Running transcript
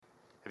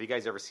Have you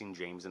guys ever seen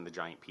James and the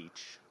Giant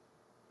Peach?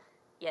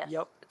 Yes.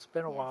 Yep, it's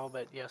been a while,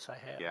 but yes, I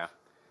have. Yeah.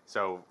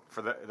 So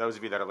for those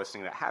of you that are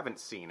listening that haven't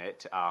seen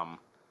it, I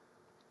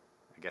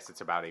guess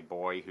it's about a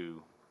boy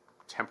who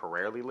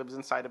temporarily lives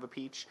inside of a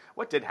peach.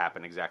 What did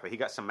happen exactly? He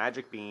got some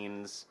magic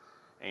beans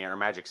or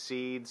magic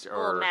seeds or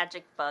little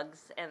magic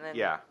bugs, and then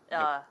Yeah.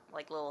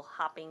 like little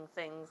hopping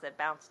things that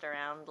bounced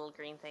around, little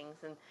green things,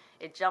 and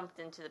it jumped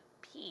into the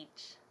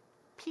peach.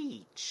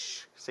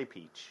 Peach. Say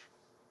peach.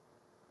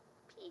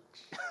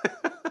 Peach.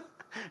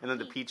 And then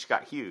the peach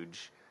got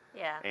huge.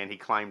 Yeah. And he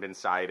climbed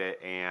inside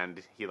it,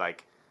 and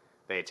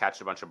they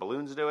attached a bunch of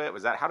balloons to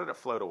it. How did it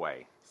float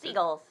away?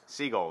 Seagulls.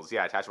 Seagulls,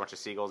 yeah, attached a bunch of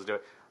seagulls to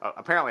it.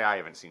 Apparently, I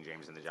haven't seen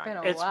James and the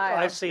Giant Peach.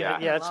 I've seen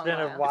it. Yeah, it's been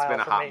a while. It's been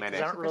a hot for me, 'cause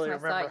minute. I don't really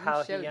First time I remember saw how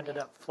it, you he showed ended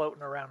me. up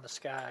floating around the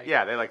sky.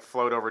 Yeah, they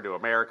float over to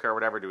America or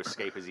whatever to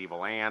escape his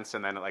evil ants,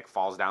 and then it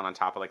falls down on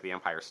top of the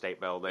Empire State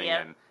Building,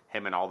 Yep. and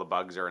him and all the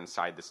bugs are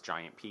inside this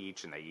giant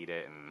peach, and they eat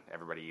it, and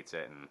everybody eats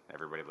it, and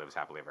everybody lives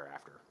happily ever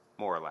after,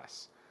 more or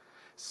less.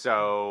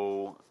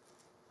 So,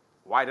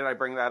 why did I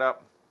bring that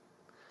up?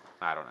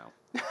 I don't know.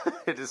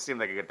 It just seemed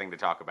like a good thing to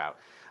talk about.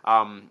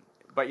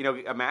 But,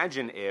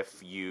 imagine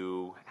if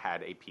you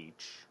had a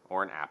peach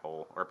or an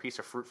apple or a piece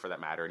of fruit for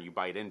that matter, and you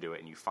bite into it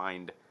and you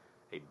find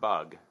a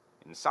bug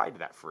inside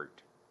that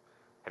fruit.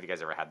 Have you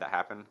guys ever had that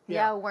happen?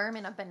 Yeah, a worm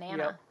in a banana.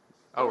 Yep.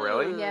 Oh,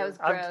 really? Yeah, it was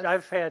gross.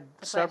 I've had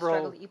That's why I struggle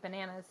several to eat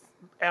bananas.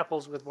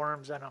 apples with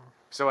worms in them.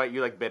 So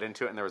you bit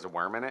into it and there was a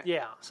worm in it?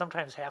 Yeah,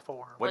 sometimes half a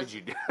worm. What did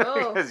you do?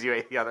 Oh. Because you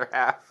ate the other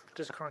half.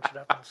 Just crunch it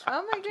up and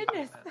Oh my keep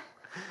goodness. eating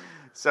it.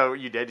 So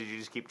you did? Did you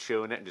just keep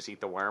chewing it and just eat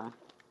the worm?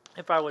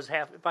 If I was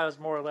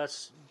more or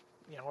less,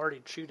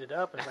 already chewed it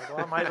up, it's like,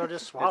 well, I might as well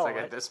just swallow It's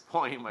it. at this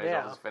point, might as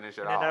well just finish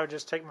it and off. then I would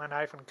just take my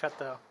knife and cut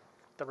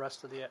the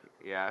rest of the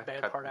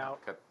bad part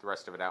out. Cut the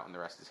rest of it out, and the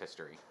rest is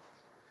history.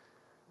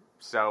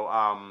 So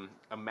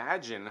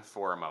imagine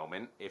for a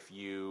moment if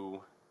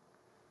you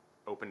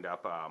opened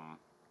up,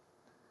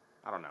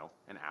 I don't know,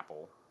 an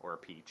apple or a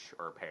peach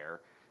or a pear,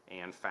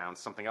 and found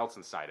something else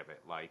inside of it,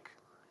 like,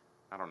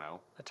 I don't know.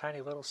 A tiny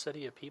little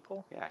city of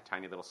people? Yeah, a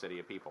tiny little city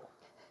of people.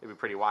 It'd be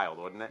pretty wild,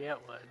 wouldn't it? Yeah,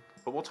 it would.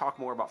 But we'll talk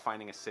more about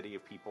finding a city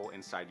of people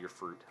inside your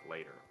fruit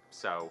later.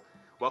 So,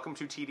 welcome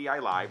to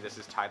TDI Live. This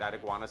is Tie-Dyed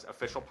Iguana's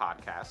official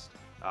podcast,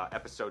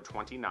 episode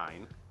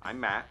 29. I'm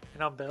Matt.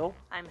 And I'm Bill.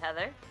 I'm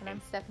Heather. And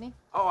I'm Stephanie.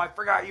 Oh, I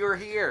forgot you were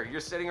here.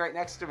 You're sitting right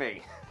next to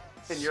me.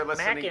 And you're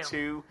listening him.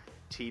 to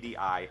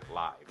TDI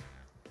Live.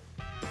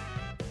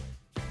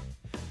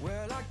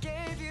 Well, I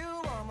gave you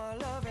all my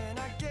love and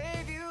I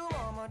gave you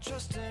all my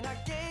trust and I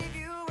gave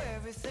you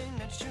everything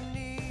that you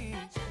need.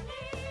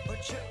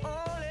 But you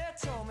only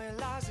told me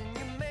lies and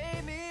you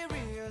made me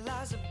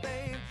realize that,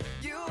 babe,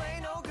 you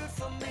ain't no good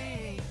for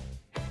me.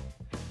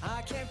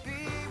 I can't be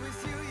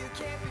with you, you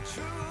can't be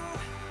true.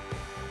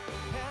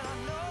 And I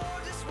know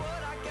just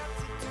what I got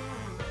to do.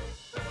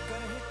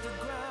 Gonna hit the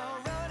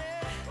ground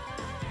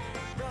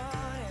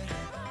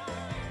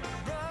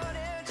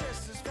running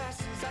just as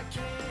fast as I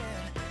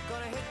can.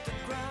 Gonna hit the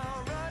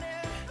ground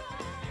running.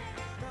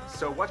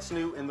 So what's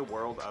new in the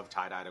world of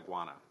Tie-Dyed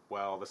Iguana?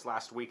 Well, this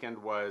last weekend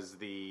was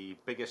the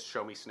biggest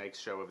Show Me Snakes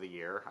show of the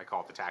year. I call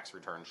it the tax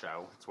return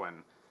show. It's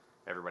when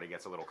everybody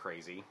gets a little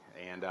crazy.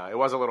 And it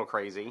was a little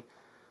crazy.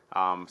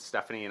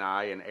 Stephanie and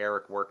I and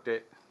Eric worked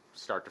it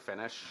start to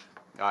finish.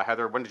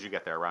 Heather, when did you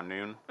get there? Around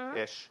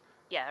noon-ish?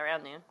 Yeah,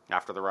 around noon.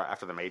 After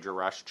the major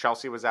rush.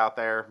 Chelsea was out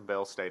there.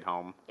 Bill stayed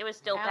home. It was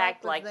still Alec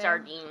packed was like there.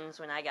 sardines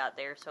when I got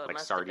there, so it Like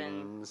must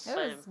sardines. It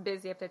was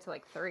busy up there till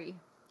like 3.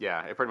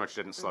 Yeah, it pretty much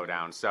didn't slow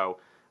down. So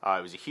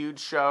it was a huge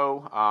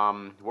show.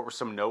 What were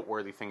some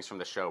noteworthy things from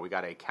the show? We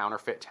got a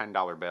counterfeit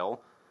 $10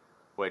 bill,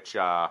 which,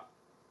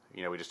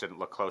 we just didn't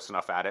look close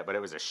enough at it, but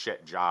it was a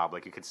shit job.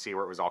 Like, you could see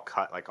where it was all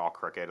cut, like, all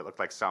crooked. It looked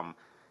like some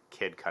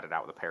kid cut it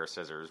out with a pair of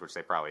scissors, which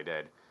they probably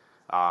did.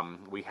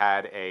 We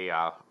had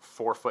a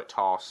 4-foot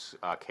tall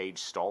cage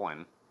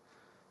stolen.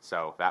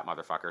 So, that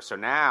motherfucker. So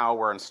now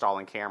we're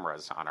installing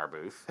cameras on our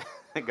booth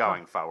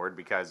going forward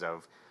because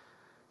of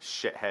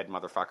shithead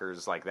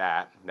motherfuckers like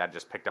that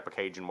just picked up a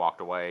cage and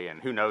walked away, and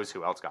who knows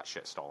who else got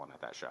shit stolen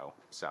at that show.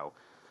 So,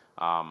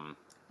 I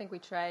think we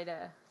tried,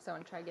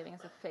 someone tried giving us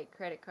a fake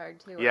credit card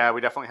too. yeah,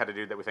 we definitely had a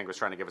dude that we think was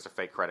trying to give us a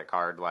fake credit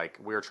card. Like,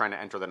 we were trying to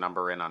enter the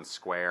number in on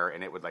Square,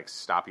 and it would, like,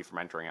 stop you from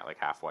entering it, like,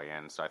 halfway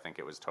in. So I think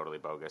it was totally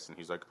bogus. And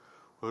he's like,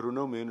 I don't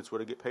know, man. It's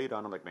what I get paid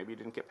on. I'm like, maybe you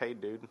didn't get paid,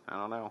 dude. I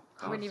don't know.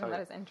 They wouldn't even let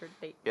us enter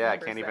the Yeah, I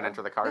numbers, can't even though.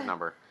 enter the card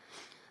number.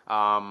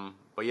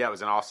 But yeah, it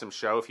was an awesome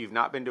show. If you've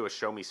not been to a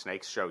Show Me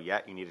Snakes show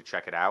yet, you need to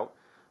check it out.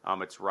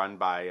 It's run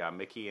by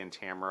Mickey and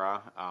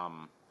Tamara.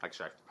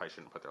 Actually, I probably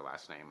shouldn't put their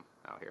last name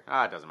out here.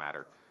 It doesn't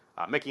matter.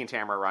 Mickey and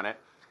Tamara run it.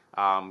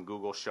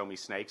 Google Show Me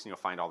Snakes, and you'll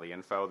find all the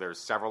info. There's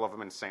several of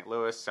them in St.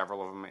 Louis,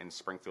 several of them in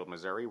Springfield,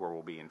 Missouri, where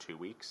we'll be in 2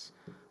 weeks.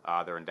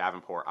 They're in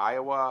Davenport,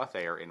 Iowa.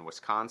 They are in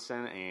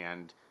Wisconsin,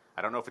 and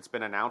I don't know if it's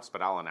been announced,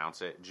 but I'll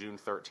announce it. June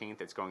 13th,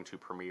 it's going to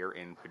premiere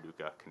in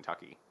Paducah,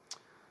 Kentucky.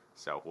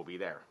 So we'll be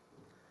there.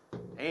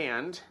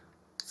 And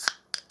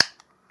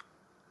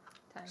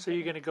So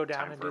you're going to go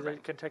down Time and for do a the bang.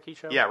 Kentucky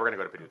show? yeah, we're going to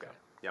go to Paducah.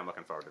 Yeah, I'm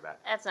looking forward to that.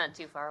 That's not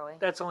too far away.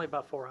 That's only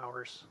about 4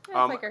 hours. It's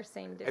like our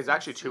same distance. It's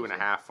actually 2.5 usually.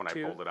 when I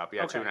Two? pulled it up.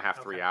 Yeah, Okay,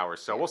 2.5, 3 okay.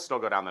 hours. So we'll still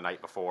go down the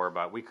night before,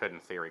 but we could, in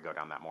theory, go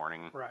down that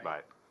morning. Right.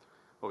 But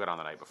we'll go down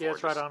the night before. Yeah,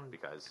 it's right just on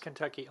because.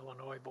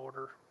 Kentucky-Illinois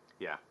border.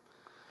 Yeah.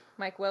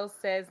 Mike Wells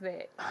says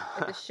that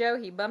at the show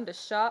he bummed a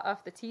shot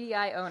off the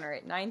TDI owner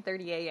at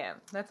 9:30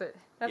 a.m. That's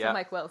Yeah. what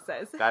Mike Wells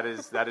says. That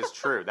is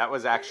true. That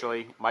was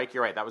actually, Mike,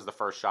 you're right. That was the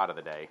first shot of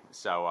the day.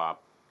 So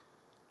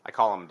I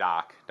call him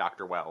Doc,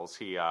 Dr. Wells.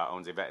 He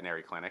owns a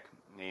veterinary clinic.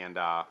 And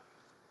yeah,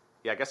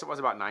 I guess it was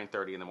about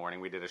 9:30 in the morning.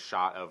 We did a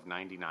shot of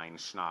 99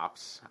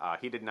 schnapps.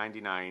 He did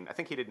 99, I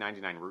think he did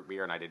 99 root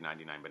beer, and I did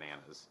 99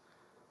 bananas.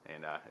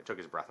 And it took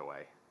his breath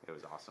away. It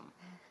was awesome.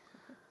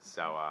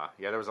 So,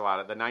 yeah, there was a lot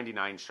of, the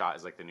 99 shot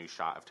is like the new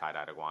shot of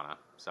tie-dyed iguana.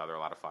 So they're a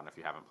lot of fun if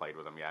you haven't played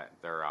with them yet.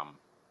 They're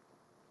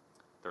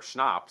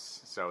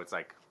schnapps, so it's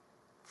like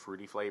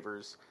fruity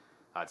flavors.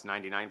 It's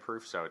 99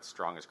 proof, so it's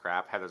strong as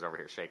crap. Heather's over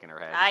here shaking her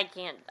head.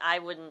 I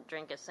wouldn't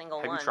drink a single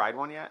Have one. you tried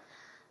one yet?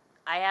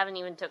 I haven't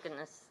even taken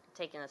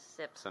a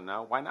sip. So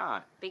no, why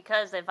not?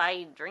 Because if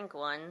I drink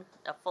one,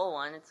 a full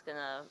one, it's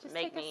gonna Just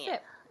make take a me.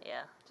 sip.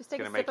 Yeah, Just It's take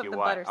a gonna sip make of you the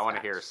what? butterscotch. I want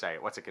to hear her say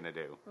it. What's it gonna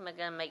do? it's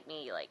gonna make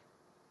me like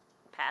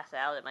pass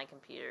out at my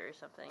computer or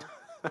something.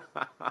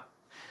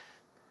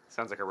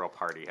 Sounds like a real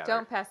party, Heather.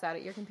 Don't pass out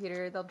at your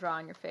computer. They'll draw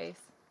on your face.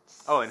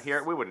 Oh, and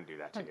here we wouldn't do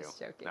that to I'm you. just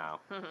joking. No.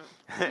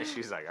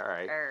 She's like, all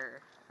right.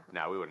 Err.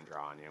 No, we wouldn't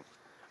draw on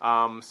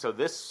you. So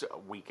this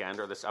weekend,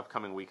 or this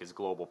upcoming week, is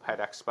Global Pet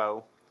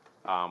Expo.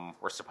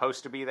 We're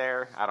supposed to be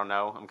there. I don't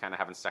know. I'm kind of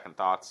having second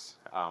thoughts.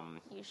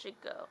 You should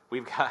go.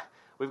 We've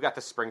got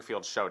the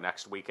Springfield show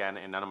next weekend,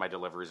 and none of my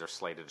deliveries are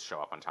slated to show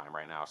up on time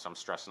right now. So I'm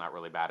stressing out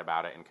really bad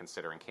about it and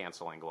considering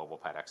canceling Global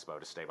Pet Expo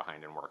to stay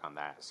behind and work on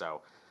that.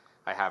 So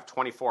I have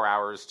 24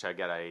 hours to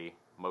get a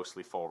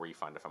mostly full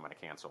refund if I'm going to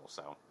cancel.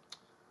 So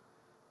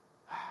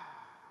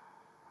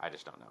I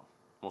just don't know.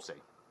 We'll see.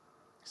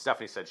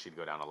 Stephanie said she'd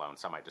go down alone,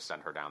 so I might just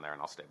send her down there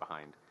and I'll stay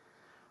behind.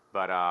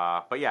 But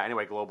yeah,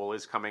 anyway, Global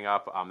is coming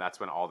up. That's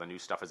when all the new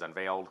stuff is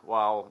unveiled.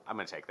 Well, I'm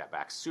going to take that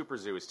back. Super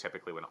Zoo is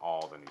typically when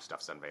all the new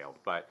stuff's unveiled.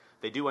 But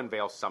they do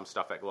unveil some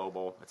stuff at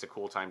Global. It's a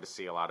cool time to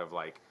see a lot of,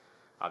 like,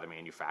 the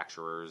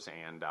manufacturers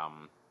and,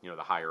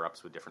 the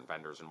higher-ups with different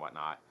vendors and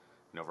whatnot,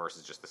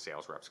 versus just the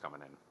sales reps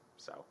coming in.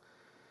 So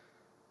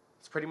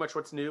it's pretty much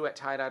what's new at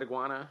Tie-Dyed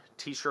Iguana.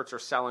 T-shirts are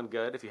selling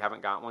good. If you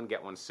haven't got one,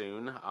 get one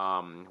soon.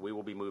 We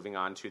will be moving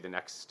on to the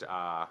next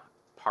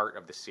part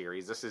of the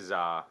series. This is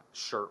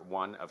shirt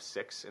 1 of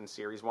 6 in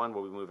series 1.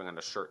 We'll be moving on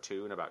to shirt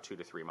 2 in about 2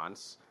 to 3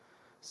 months.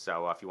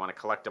 So if you want to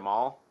collect them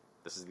all,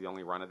 this is the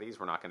only run of these.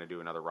 We're not going to do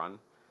another run.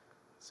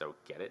 So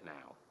get it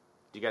now.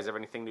 Do you guys have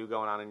anything new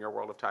going on in your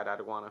world of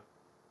Tie-Dyed Iguana?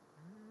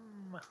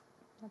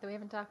 That we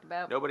haven't talked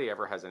about. Nobody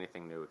ever has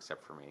anything new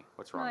except for me.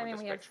 What's wrong Well, I with mean,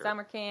 this we have picture?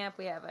 summer camp.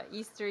 We have an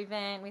Easter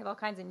event. We have all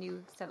kinds of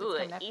new stuff that's Ooh,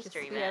 coming an up. Easter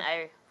Just- event.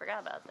 I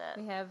forgot about that.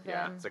 We have,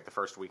 Yeah, it's like the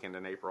first weekend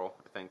in April,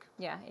 I think.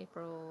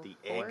 April The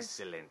 4th.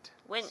 excellent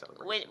When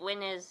celebration.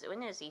 when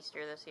is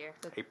Easter this year?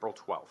 April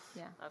 12th.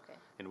 Yeah. Okay.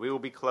 And we will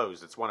be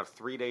closed. It's one of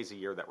 3 days a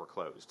year that we're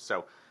closed.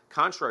 So,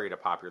 contrary to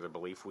popular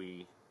belief,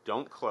 we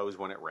don't close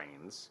when it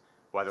rains,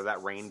 whether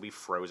that rain be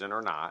frozen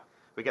or not.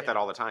 We get that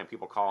all the time.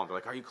 People call and they're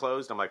like, "Are you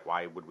closed?" I'm like,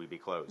 "Why would we be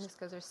closed?" Just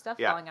because there's stuff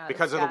Yeah, falling out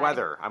because of of the the sky.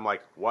 weather. I'm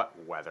like, "What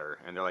weather?"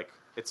 And they're like,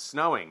 "It's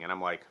snowing." And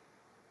I'm like,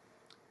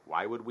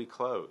 "Why would we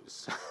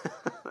close?"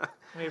 I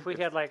mean, if we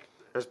had like,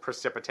 There's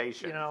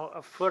precipitation.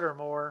 a foot or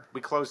more, We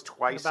closed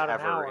twice about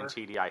an ever in hour.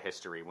 TDI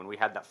history. When we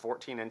had that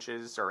 14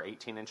 inches or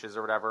 18 inches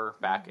or whatever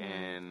back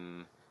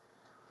in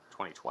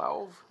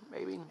 2012,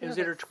 maybe? it was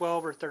either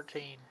 12 or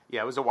 13.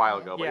 Yeah, it was a while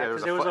ago, but Yeah, yeah, there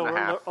was because a it was foot and a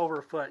half. over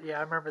a foot. Yeah,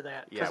 I remember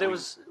that. Yeah,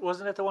 Because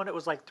wasn't it the one that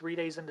was like 3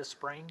 days into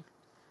spring?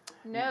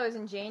 No, it was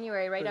in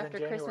January, right It was in after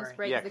Christmas January.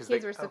 break. Yeah, the 'cause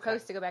kids they- were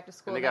supposed okay. to go back to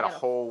school. they got a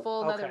whole-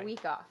 full another Okay.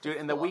 week off. Dude,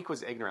 of and the school. week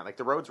was ignorant. Like,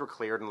 the roads were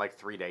cleared in like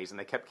 3 days, and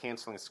they kept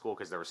canceling school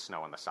because there was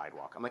snow on the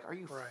sidewalk. I'm like, are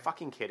you Right.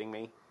 fucking kidding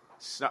me?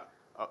 Snow.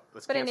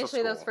 Let's But cancel initially,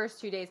 school. those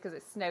first 2 days, because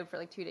it snowed for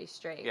like 2 days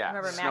straight. Yeah, I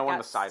remember snow Matt on got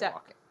the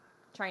sidewalk. stuck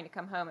trying to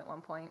come home at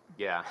one point.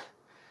 Yeah.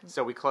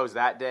 So we closed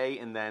that day,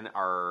 and then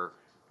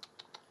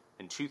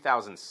in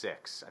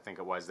 2006, I think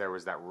it was, there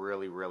was that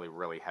really, really,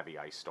 really heavy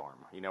ice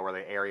storm. Where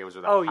the area was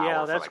without Oh power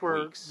yeah, for that's like where.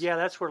 weeks. Yeah,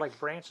 that's where like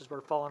branches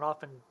were falling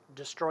off and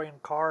destroying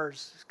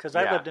cars. Because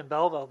Yeah. I lived in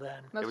Belleville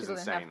then, Most was people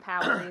didn't insane.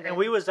 have power either. and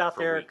we was out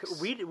For there.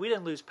 weeks. We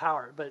didn't lose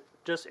power, but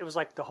just it was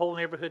like the whole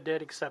neighborhood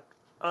did except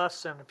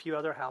us and a few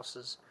other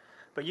houses.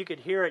 But you could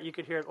hear it. You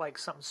could hear it like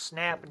something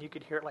snap, and you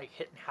could hear it like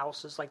hitting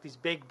houses, like these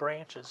big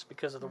branches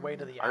because of the weight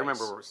of the ice. I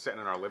remember we were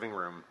sitting in our living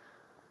room,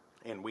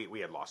 and we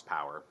had lost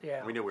power.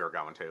 Yeah. We knew we were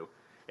going to.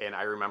 And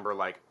I remember,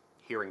 like,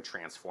 hearing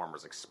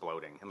transformers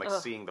exploding and, like,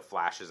 Ugh. seeing the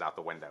flashes out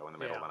the window in the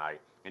middle of Yeah. the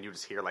night. And you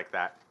just hear, like,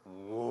 that,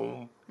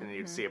 whoom, and then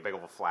you'd see a big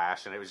old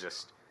flash, and it was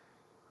just,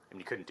 and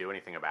you couldn't do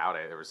anything about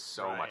it. There was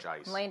so Right. much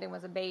ice. Landon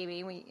was a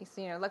baby.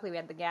 Luckily we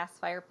had the gas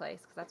fireplace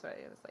because that's what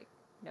it was like.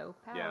 No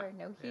power, Yeah.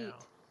 no heat. Yeah.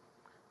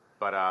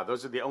 But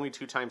those are the only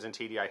 2 times in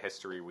TDI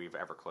history we've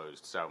ever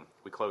closed. So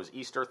we close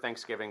Easter,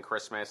 Thanksgiving,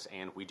 Christmas,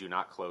 and we do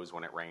not close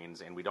when it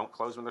rains, and we don't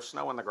close when there's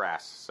snow on the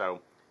grass. So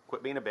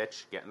quit being a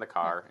bitch, get in the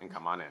car, and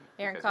come on in.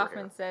 Aaron because we're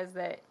Kaufman here. says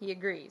that he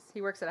agrees.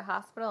 He works at a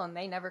hospital and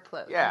they never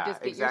close. Yeah, you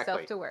just get exactly.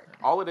 yourself to work.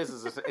 All it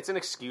is it's an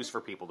excuse for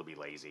people to be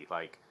lazy.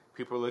 Like,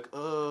 people are like,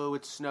 oh,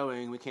 it's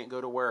snowing, we can't go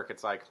to work.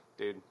 It's like,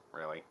 dude,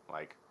 really?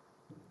 Like,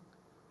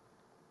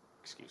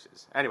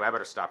 excuses. Anyway, I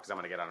better stop because I'm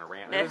going to get on a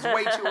rant. It's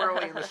way too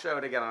early in the show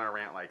to get on a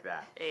rant like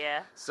that.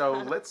 Yeah. So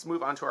let's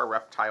move on to our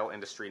reptile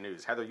industry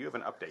news. Heather, you have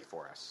an update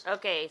for us.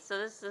 Okay, so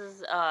this is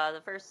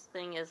the first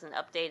thing is an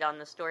update on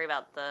the story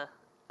about the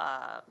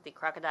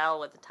crocodile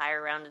with the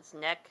tire around its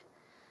neck.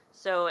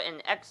 So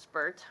an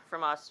expert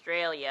from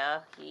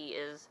Australia, he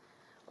is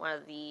one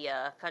of the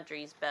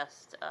country's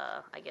best,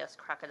 I guess,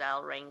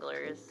 crocodile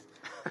wranglers.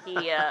 He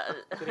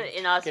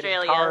in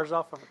Australia. Getting tires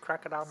off of a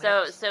crocodile.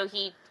 necks. So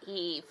he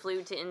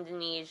flew to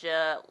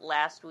Indonesia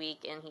last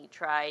week and he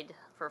tried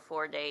for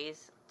 4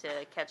 days to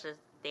catch a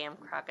damn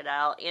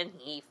crocodile and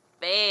he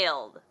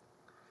failed.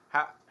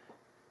 How?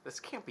 This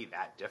can't be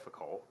that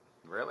difficult,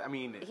 really. I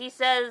mean, He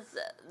says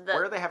that.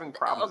 where are they having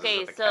problems? Is Okay,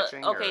 it the so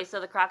catching, or- so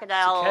the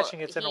crocodile, It's the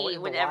catching, it's in the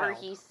whenever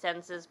wild. he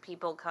senses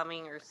people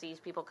coming or sees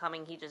people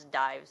coming, he just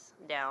dives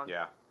down.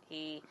 Yeah.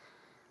 He,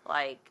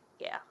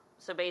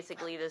 So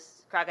basically,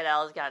 this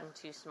crocodile has gotten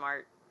too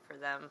smart for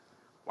them.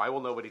 Why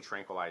will nobody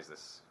tranquilize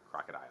this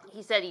crocodile?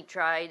 He said he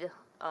tried.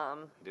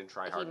 He didn't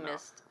try He hard enough.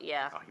 missed.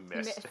 Yeah. Oh, he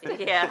missed.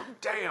 Yeah.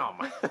 Damn.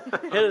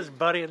 Hit his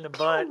buddy in the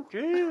butt.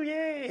 Ooh,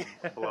 yay!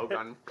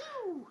 Blowgun.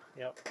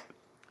 Yep.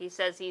 He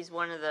says he's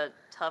one of the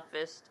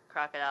toughest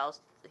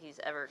crocodiles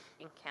he's ever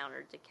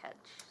encountered to catch.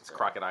 This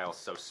crocodile's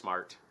so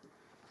smart.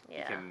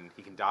 Yeah.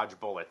 He can dodge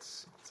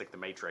bullets. It's like the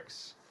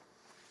Matrix.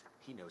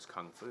 He knows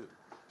kung fu.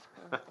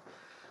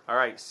 All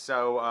right,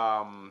 so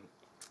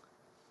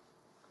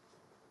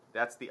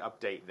that's the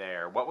update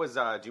there. What was?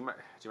 Do you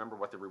remember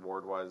what the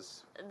reward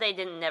was? They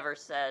never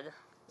said.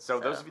 So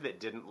those of you that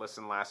didn't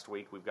listen last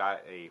week, we've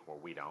got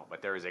we don't,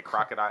 but there is a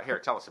crocodile. Here,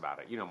 tell us about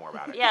it. You know more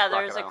about it. Yeah,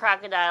 there's a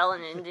crocodile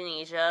in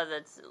Indonesia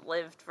that's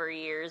lived for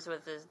years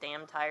with his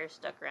damn tire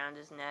stuck around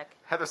his neck.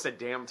 Heather said,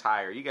 "Damn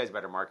tire." You guys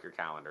better mark your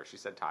calendar. She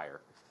said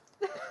tire.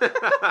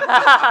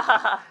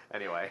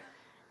 Anyway.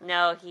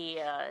 No,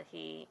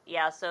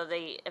 so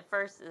at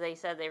first they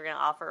said they were going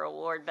to offer a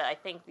reward, but I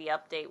think the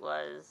update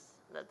was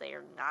that they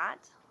are not,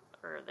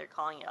 or they're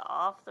calling it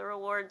off, the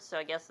reward, so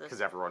I guess this...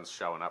 Because everyone's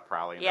showing up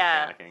probably and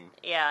Yeah, they're panicking.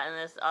 yeah, and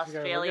this we're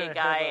Australia gonna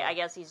guy, have a- I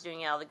guess he's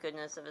doing it out of the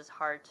goodness of his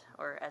heart,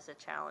 or as a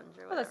challenge,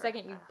 or Well, whatever. the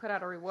second you put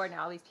out a reward,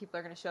 now all these people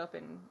are going to show up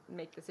and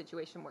make the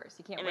situation worse.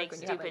 You can't It work makes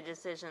when you have stupid a,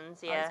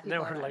 decisions, all yeah. these Then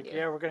people we're around like, you.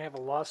 yeah, we're gonna have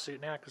a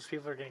lawsuit now because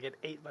people are gonna get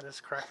ate by this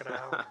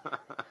crocodile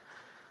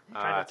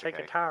trying That's to take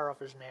okay. a tire off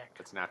his neck.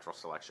 It's natural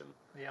selection.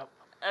 Yep.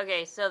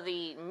 Okay, so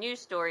the news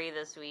story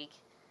this week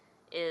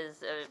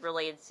is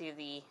related to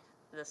the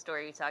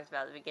story we talked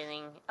about at the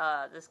beginning.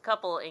 This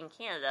couple in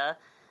Canada,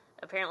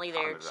 apparently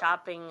they're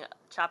Canada.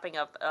 chopping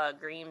up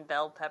green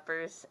bell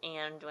peppers,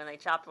 and when they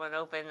chopped one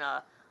open,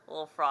 a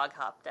little frog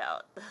hopped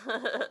out.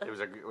 Was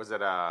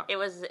it a... It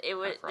was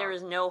there frog.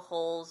 was no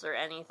holes or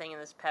anything in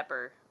this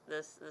pepper.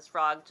 This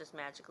frog just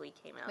magically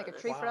came out like of a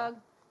this. tree Wow. frog.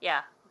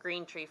 Yeah,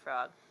 green tree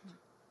frog.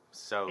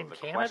 So In the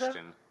Canada?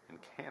 question... In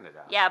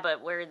Canada? Yeah, but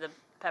where the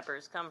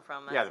peppers come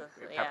from? Yeah, that's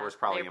the pepper was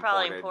probably they're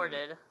probably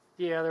imported. imported.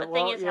 Yeah, they're The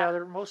thing is how-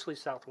 they're mostly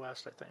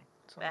Southwest, I think.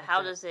 Something But how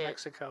like that. does it-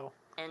 Mexico?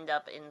 End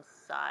up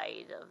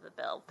inside of the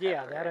bell pepper.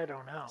 Yeah, that I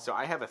don't know. So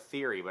I have a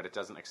theory, but it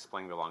doesn't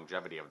explain the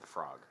longevity of the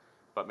frog.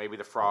 But maybe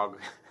the frog...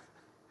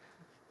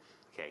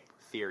 Okay,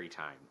 theory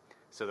time.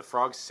 So the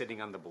frog's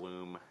sitting on the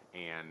bloom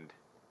and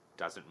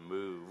doesn't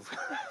move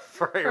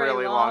for a For a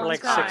really long long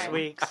like time. 6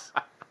 weeks.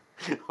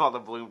 While the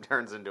bloom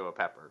turns into a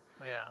pepper.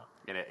 Yeah.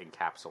 And it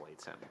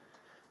encapsulates him.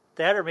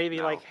 That or maybe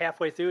No. like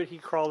halfway through it, he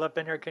crawled up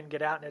in there, couldn't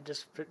get out, and it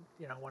just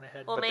went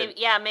ahead. Well, But maybe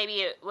maybe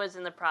it was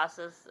in the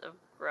process of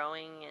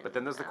growing. And, But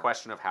then there's the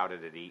question of how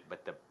did it eat?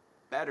 But the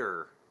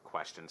better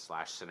question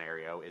 /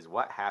 scenario is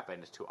what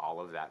happened to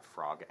all of that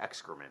frog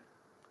excrement?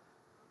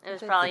 It was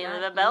If it's probably into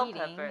not the bell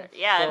eating, pepper. it's-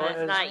 Yeah, Well, and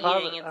it's it's not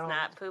probably- eating. It's I don't-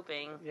 not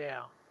pooping.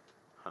 Yeah.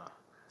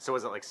 So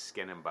was it like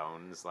skin and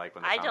bones? Like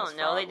when they I found don't this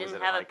know. frog? They Was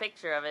didn't it have like, a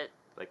picture of it.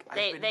 Like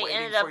They- I've been they waiting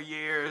ended up- for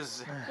years.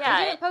 They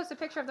Yeah, didn't post a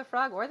picture of the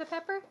frog or the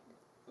pepper.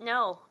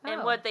 no.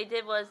 And Oh. what they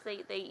did was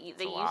they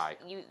a lie.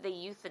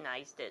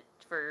 euthanized it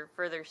for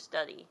further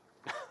study.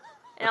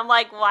 And I'm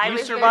like, why You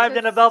was survived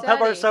in a bell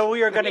pepper, study. so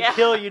we are going to Yeah.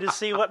 kill you to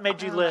see what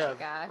made you Oh live.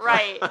 my gosh.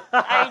 Right.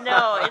 I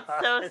know.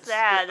 It's so It's-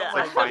 sad. oh It's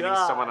my like finding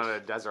gosh. someone on a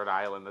desert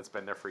island that's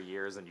been there for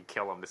years and you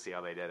kill them to see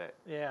how they did it.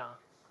 Yeah.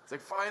 It's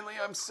like, finally,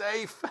 I'm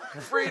safe.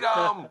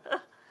 Freedom.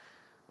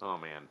 Oh,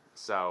 man.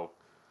 So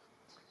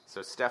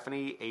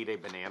Stephanie ate a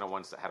banana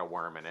once that had a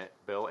worm in it.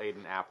 Bill ate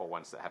an apple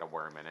once that had a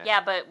worm in it.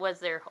 Yeah, but were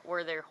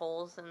there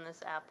holes in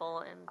this apple?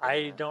 And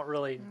I don't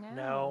really No.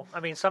 know. I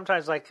mean,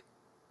 sometimes like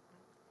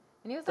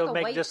And it was they'll like a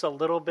make white, just a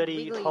little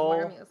bitty wiggly hole,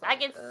 worm. It was I like,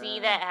 could see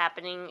that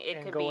happening. It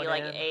And could be going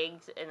like in. an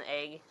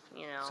egg,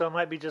 so it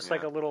might be just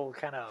like Yeah. a little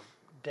kind of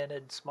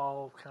dented,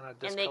 small kind of and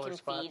discolored they can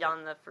spot. feed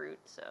on the fruit.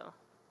 So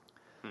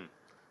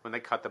When they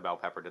cut the bell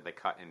pepper, did they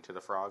cut into the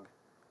frog?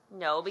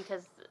 no,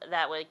 because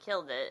that would have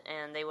killed it,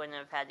 and they wouldn't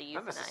have had to euthanize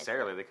Not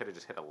necessarily. it. They could have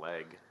just hit a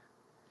leg.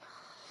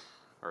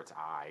 Or its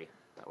eye.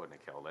 That wouldn't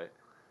have killed it.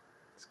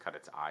 Let's cut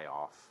its eye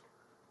off.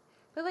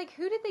 But, like,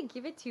 who did they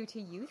give it to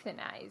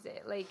euthanize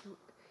it? Like,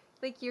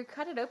 you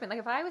cut it open. Like,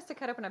 if I was to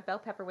cut open a bell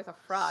pepper with a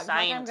frog,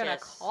 like, I'm going to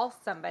Scientists. call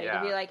somebody to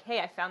Yeah. be like, hey,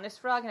 I found this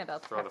frog in a bell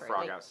Throw pepper. the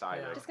frog like, outside.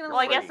 yeah. of Just gonna Well,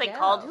 I let guess it they go.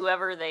 called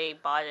whoever they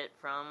bought it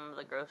from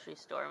the grocery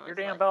store. And Your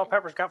was damn like, bell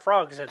pepper's got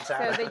frogs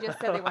inside. So they just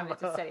said they wanted it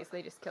to study, so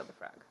they just killed the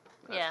frog.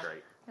 That's Yeah.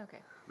 great. Okay.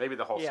 Maybe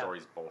the whole Yeah.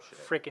 story's bullshit.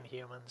 Frickin'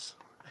 humans.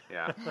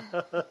 Yeah.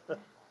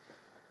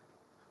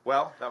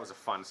 Well, that was a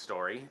fun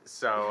story.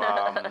 So,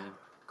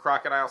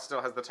 crocodile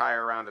still has the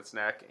tire around its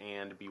neck,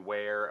 and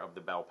beware of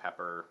the bell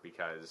pepper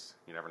because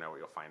you never know what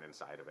you'll find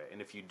inside of it.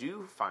 And if you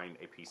do find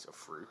a piece of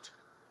fruit,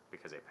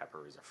 because a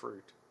pepper is a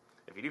fruit,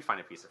 if you do find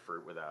a piece of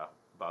fruit with a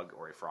bug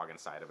or a frog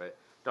inside of it,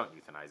 don't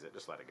euthanize it.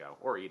 Just let it go.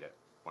 Or eat it.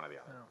 One or the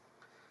other. Oh.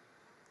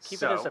 Keep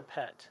So, it as a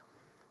pet.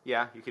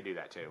 Yeah, you could do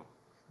that too.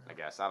 I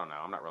guess. I don't know.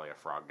 I'm not really a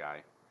frog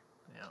guy.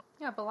 Yeah.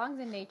 Yeah, it belongs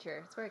in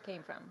nature. That's where it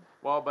came from.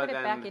 Well, but Put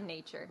then... it back in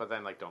nature. But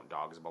then, like, don't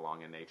dogs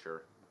belong in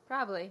nature?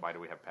 Probably. Why do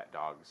we have pet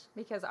dogs?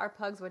 Because our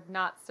pugs would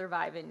not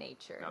survive in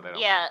nature. No, they don't.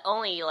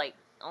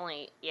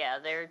 Yeah,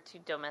 they're too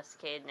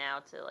domesticated now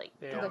to like.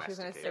 Yeah. I thought she was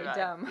going to say Domesticated.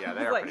 dumb. Yeah, I they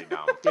was are like, pretty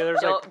dumb. Yeah,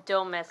 there's like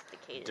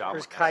Domesticated. Dumb.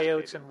 there's Domesticated.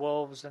 coyotes and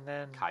wolves, and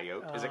then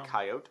Coyote? Is it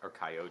coyote or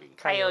coyote?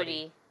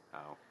 Coyote. Oh.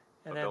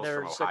 and But then Bill's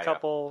from there's a Ohio.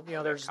 couple.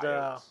 They're There's the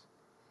coyotes.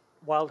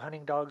 wild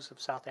hunting dogs of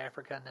South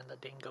Africa, and then the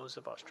dingoes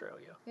of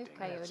Australia. There's Dang,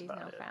 coyotes that's about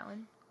now, it.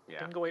 Fallon. Yeah.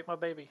 Dingo ate my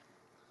baby.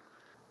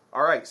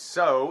 All right,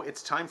 so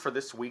it's time for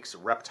this week's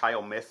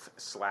reptile myth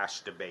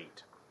 /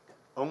 debate.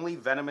 Only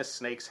venomous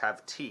snakes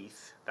have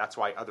teeth. That's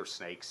why other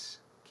snakes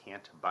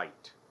can't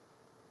bite.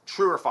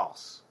 True or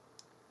false?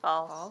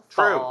 False.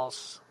 True.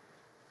 False.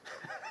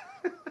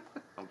 I'm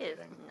Is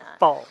kidding. not.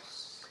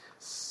 False.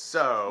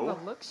 So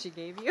The look she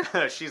gave you.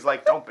 she's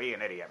like, "Don't be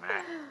an idiot,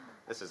 Matt.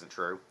 This isn't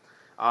true."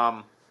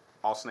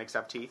 All snakes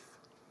have teeth.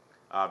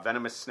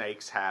 Venomous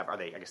snakes have.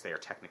 I guess they are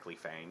technically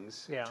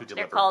fangs Yeah. to They're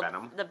deliver called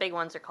venom. the big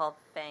ones are called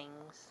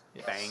fangs.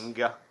 Yes.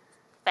 Fanga.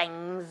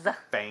 Fangs.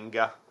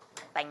 Fanga.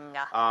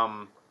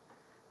 Fanga.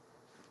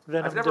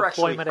 Venom I've never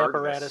actually deployment heard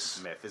apparatus.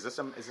 this myth. Is this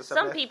a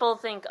Some myth? people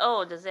think,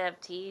 oh, does it have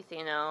teeth?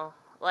 You know,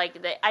 like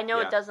I know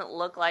Yeah. it doesn't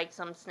look like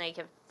some snakes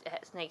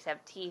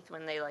have teeth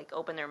when they like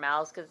open their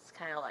mouths because it's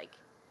kind of like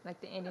Like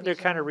the Indonesian. They're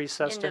kind of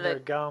recessed into in their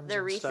gums. They're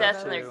and recessed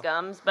stuff in their too.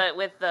 gums, but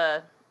with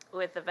the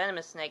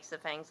venomous snakes, the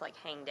fangs like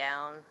hang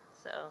down,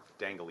 so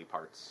Dangly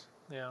parts.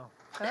 Yeah.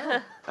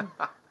 Oh.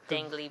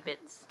 dangly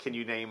bits. Can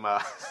you name?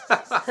 Have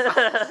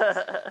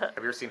you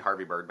ever seen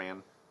Harvey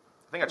Birdman?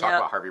 I think I talked No.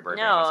 about Harvey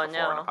Birdman No, once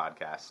before no. on a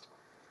podcast.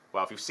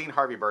 Well, if you've seen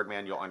Harvey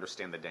Birdman, you'll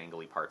understand the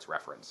dangly parts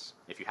reference.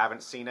 If you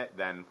haven't seen it,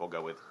 then we'll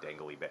go with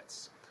dangly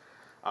bits.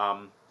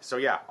 So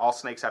yeah, all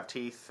snakes have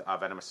teeth.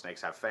 Venomous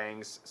snakes have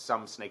fangs.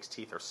 Some snakes'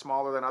 teeth are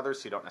smaller than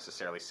others, so you don't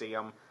necessarily see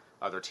them.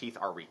 Other teeth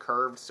are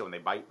recurved, so when they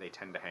bite, they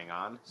tend to hang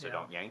on, so Yeah.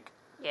 don't yank.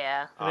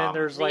 Yeah. And then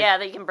there's But like yeah,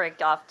 they can break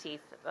off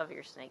teeth of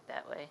your snake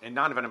that way. And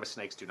non-venomous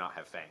snakes do not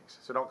have fangs,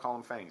 so don't call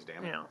them fangs,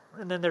 damn it. Yeah,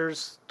 and then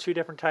there's two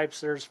different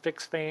types. There's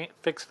fixed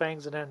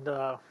fangs, and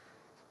then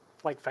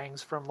like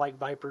fangs from like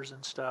vipers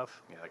and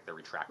stuff. Yeah, like the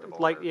retractable.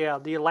 Like or- yeah,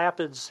 the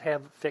elapids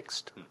have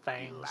fixed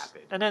fangs,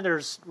 elapid. and then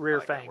there's I rear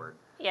like that fang word.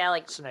 Yeah,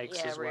 like Snakes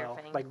yeah, as rear well,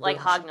 fangs. like like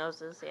booms. hog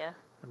noses. Yeah,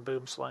 and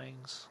boom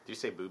slangs. Do you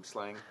say boob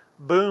slang?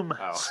 Boom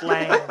Oh.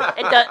 slang.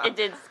 it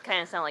did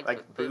kind of sound like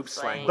Like boob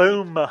slang.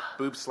 Boom.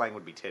 Boob slang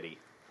would be titty.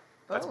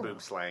 That's Oh.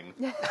 boob slang.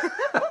 Yeah.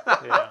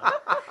 Ha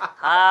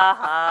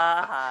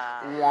ha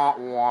ha. Wah,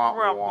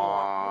 wah,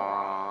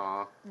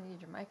 wah. You need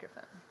your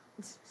microphone.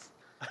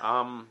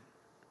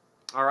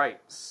 All right,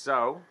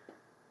 so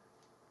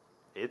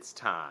it's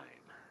time,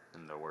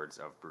 in the words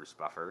of Bruce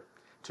Buffer,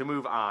 to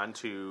move on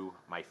to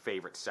my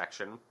favorite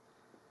section: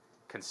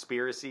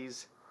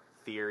 conspiracies,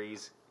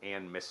 theories,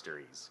 and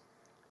mysteries.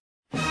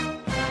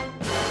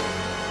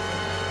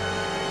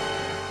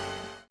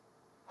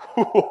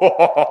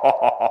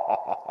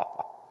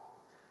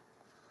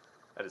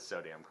 That is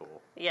so damn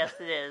cool. Yes,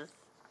 it is.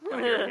 Want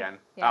to hear it again?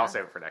 Yeah. I'll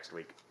save it for next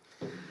week.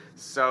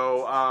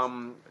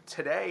 So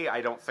today,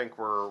 I don't think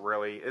we're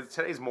really.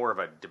 Today's more of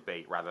a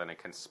debate rather than a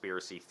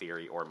conspiracy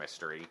theory or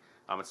mystery.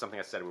 It's something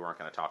I said we weren't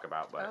going to talk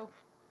about, but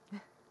Oh.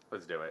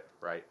 let's do it,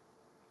 right?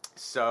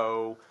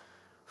 So,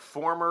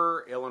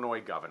 former Illinois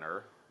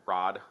governor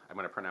Rod. I'm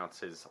going to pronounce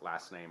his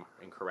last name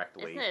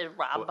incorrectly. Isn't it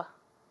Rob?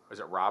 Was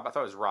it Rob? I thought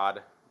it was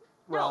Rod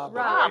Rob.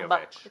 Rob.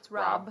 Blagojevich. It's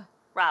Rob.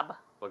 Rob.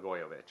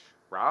 Blagojevich.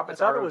 Rob? I It's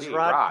thought it was R-O-D,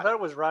 Rod. I Rod. thought it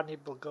was Rodney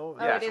Blagojevich.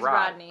 Oh, Yeah, it it's is Rod.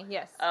 Rodney.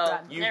 Yes. Oh,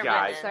 Rodney. You Never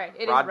guys, mind then. Sorry,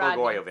 it is Rod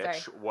Rodney. Blagojevich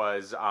Sorry.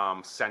 was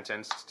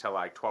sentenced to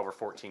like 12 or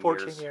 14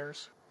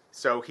 years.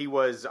 So he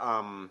was,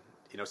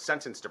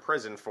 sentenced to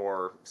prison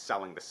for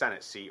selling the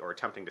Senate seat or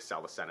attempting to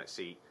sell the Senate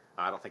seat.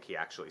 I don't think he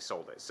actually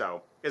sold it.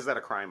 So is that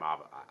a crime?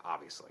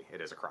 Obviously,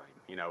 it is a crime.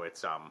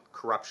 It's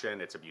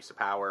corruption, it's abuse of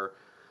power.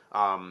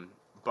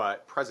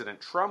 But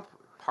President Trump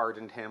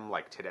pardoned him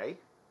like today,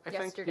 I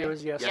think. Yesterday. It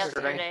was yesterday.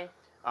 Yesterday.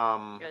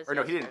 was Or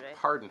no, he didn't yesterday.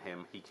 pardon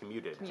him. He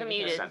commuted his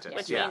Commuted, sentence.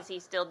 which yeah. means he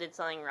still did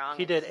something wrong.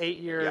 He did 8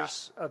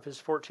 years of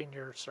his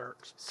 14-year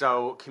cert.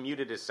 So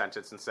commuted his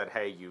sentence and said,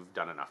 hey, you've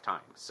done enough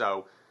time.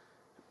 So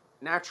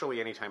naturally,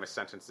 anytime a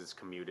sentence is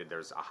commuted,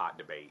 there's a hot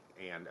debate.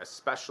 And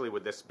especially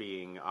with this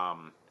being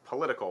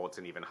political, it's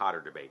an even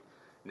hotter debate.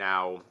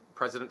 Now,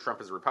 President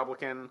Trump is a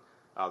Republican.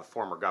 The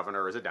former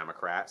governor is a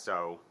Democrat.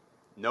 So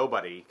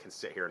nobody can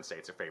sit here and say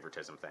it's a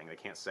favoritism thing. They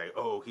can't say,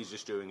 oh, he's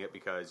just doing it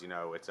because,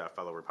 it's a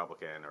fellow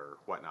Republican or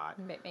whatnot.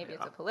 Maybe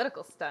it's a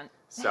political stunt.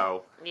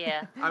 So,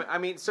 Yeah. I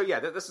mean, so yeah,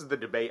 this is the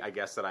debate, I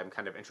guess, that I'm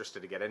kind of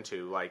interested to get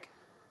into. Like,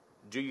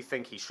 do you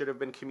think he should have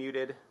been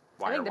commuted?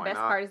 Why I think or the why best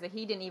not? part is that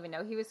he didn't even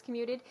know he was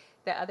commuted.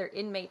 That other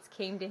inmates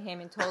came to him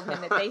and told him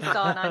that they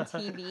saw it on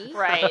TV.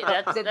 Right.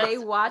 That they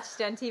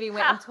watched on TV,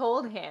 went and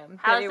told him that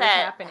How's it was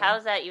that? happening.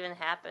 How's that even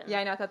happen? Yeah,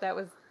 I know. I thought that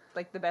was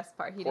like the best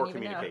part. He Poor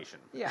didn't even communication.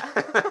 know.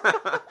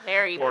 Yeah.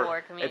 Very Or poor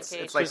it's communication.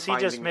 like Because he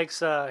just finding- makes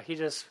the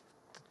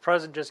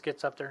president just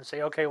gets up there and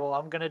say, okay, well,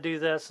 I'm going to do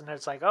this. And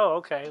it's like, oh,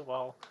 okay,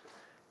 well,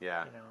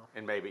 Yeah, you know.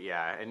 and maybe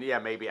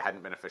maybe it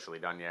hadn't been officially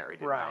done yet, or he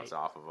didn't Right. bounce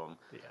off of him.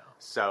 yeah.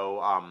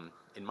 So,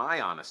 in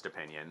my honest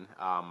opinion,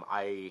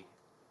 I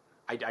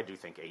do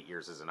think 8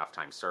 years is enough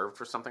time served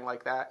for something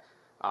like that.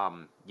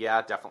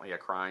 Yeah, definitely a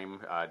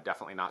crime.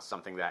 Definitely not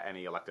something that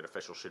any elected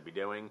official should be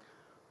doing.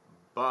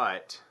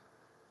 But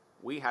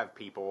we have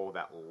people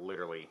that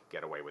literally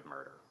get away with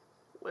murder.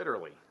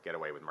 Literally get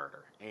away with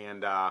murder.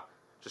 And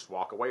just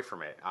walk away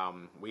from it.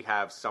 We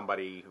have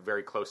somebody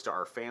very close to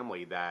our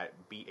family that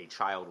beat a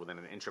child within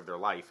an inch of their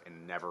life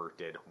and never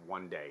did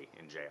 1 day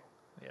in jail.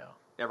 Yeah.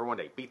 Never 1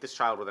 day. Beat this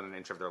child within an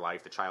inch of their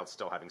life. The child's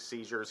still having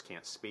seizures,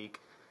 can't speak.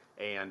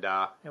 And,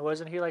 And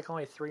wasn't he like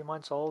only 3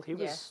 months old? He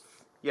was,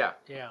 yeah,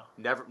 yeah.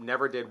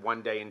 never did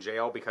 1 day in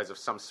jail because of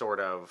some sort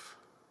of,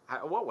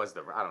 what was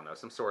I don't know,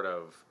 some sort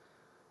of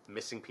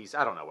missing piece.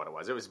 I don't know what it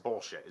was. It was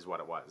bullshit is what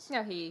it was.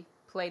 No, he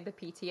played the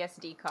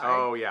PTSD card.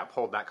 Oh, yeah,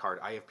 pulled that card.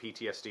 I have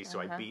PTSD, so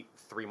I Uh-huh. beat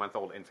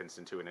 3-month-old infants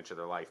into an inch of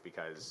their life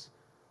because,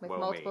 with woe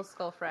multiple me.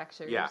 skull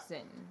fractures. Yeah.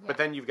 And, But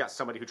then you've got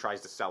somebody who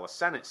tries to sell a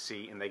Senate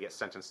seat and they get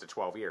sentenced to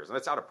 12 years. And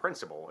that's out of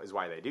principle is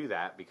why they do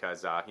that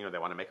because, they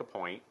want to make a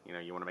point. You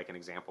want to make an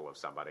example of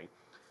somebody.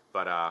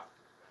 But, I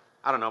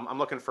don't know. I'm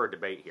looking for a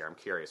debate here. I'm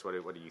curious. What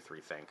do you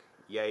three think?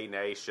 Yay,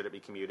 nay, should it be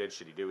commuted?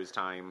 Should he do his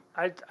time?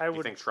 I You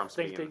would think Trump's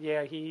think being- that,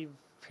 yeah, he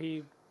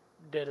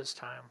did his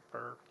time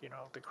for,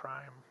 the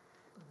crime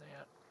and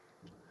that.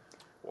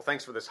 Well,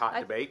 thanks for this hot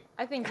debate.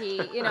 I think he,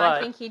 I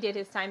But- think he did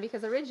his time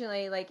because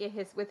originally, like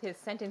with his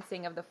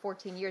sentencing of the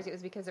 14 years, it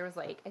was because there was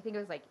I think it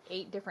was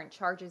 8 different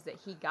charges that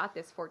he got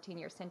this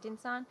 14-year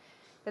sentence on.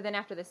 But then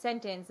after the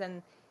sentence,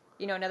 and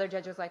another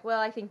judge was like, well,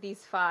 I think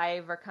these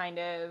 5 are kind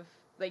of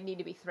need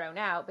to be thrown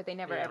out, but they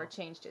never Yeah. ever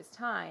changed his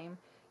time,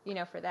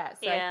 for that.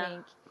 So Yeah. I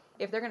think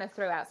if they're going to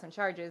throw out some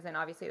charges, then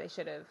obviously they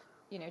should have,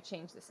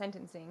 changed the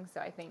sentencing. So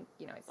I think,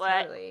 it's What?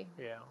 totally.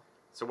 Yeah.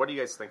 So what do you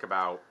guys think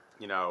about,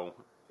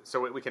 so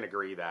we can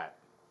agree that,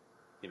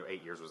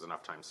 8 years was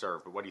enough time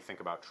served, but what do you think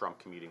about Trump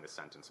commuting the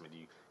sentence? I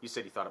mean, you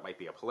said you thought it might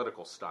be a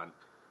political stunt.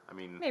 I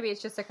mean, Maybe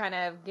it's just to kind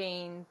of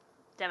gain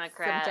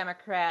Democrat. some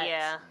Democrat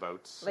Yeah.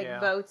 votes. Yeah.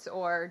 votes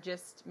or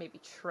just maybe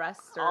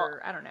trust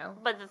or I don't know.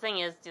 But the thing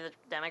is, do the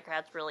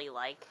Democrats really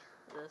like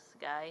this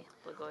guy,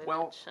 Blagojevich?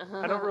 Well,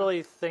 I don't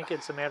really think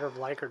it's a matter of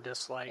like or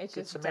dislike. It's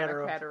It's, just a matter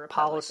Democrat or of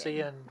policy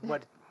Republican. and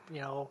what,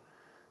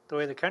 the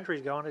way the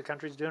country's going. The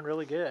country's doing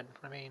really good.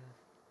 I mean,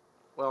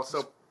 Well,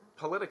 so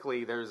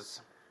politically,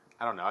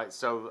 I don't know.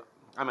 So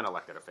I'm an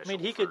elected official.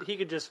 he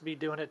could just be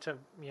doing it to,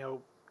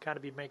 kind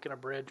of be making a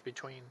bridge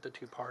between the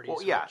two parties.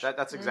 Well, yeah, which-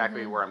 that's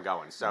exactly where I'm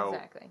going. So,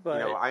 Exactly.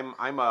 But-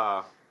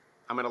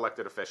 I'm an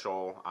elected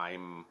official. I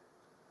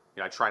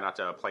try not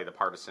to play the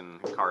partisan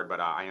card, but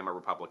I am a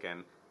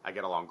Republican. I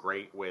get along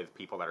great with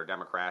people that are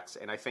Democrats,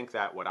 and I think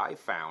that what I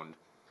found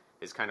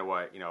is kind of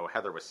what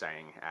Heather was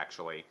saying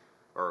actually,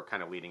 or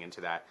kind of leading into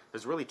that.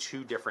 There's really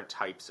 2 different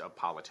types of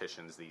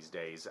politicians these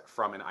days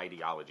from an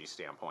ideology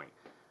standpoint.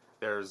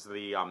 There's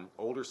the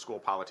older school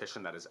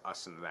politician that is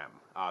us and them.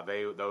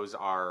 Those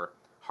are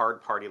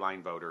hard party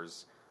line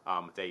voters.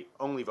 They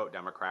only vote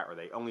Democrat or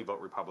they only vote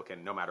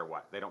Republican no matter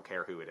what. They don't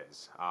care who it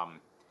is.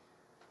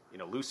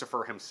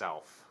 Lucifer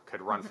himself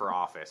could run for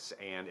office,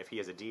 and if he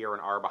has a D or an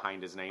R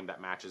behind his name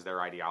that matches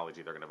their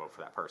ideology, they're going to vote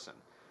for that person.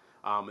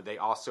 They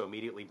also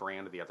immediately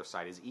brand the other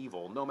side as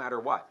evil no matter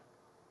what.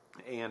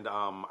 And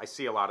I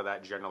see a lot of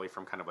that generally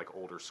from kind of like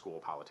older school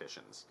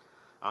politicians.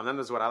 Then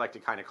there's what I like to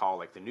kind of call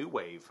like the new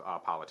wave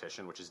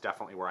politician, which is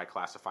definitely where I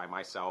classify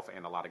myself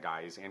and a lot of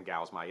guys and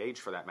gals my age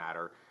for that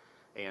matter.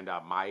 And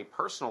my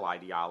personal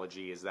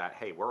ideology is that,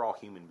 hey, we're all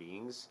human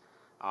beings.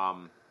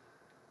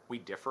 We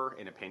differ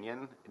in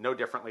opinion, no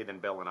differently than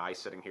Bill and I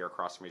sitting here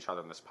across from each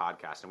other in this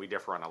podcast. And we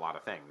differ on a lot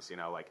of things,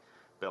 like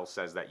Bill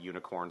says that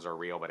unicorns are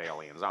real, but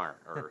aliens aren't,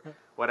 or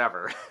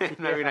whatever.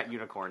 Maybe not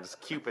unicorns.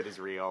 Cupid is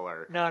real,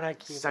 or No, not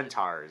Cupid.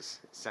 centaurs.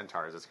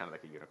 Centaurs is kind of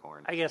like a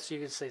unicorn. I guess you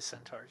could say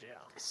centaurs, yeah.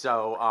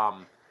 So,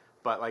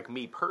 But like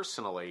me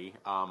personally,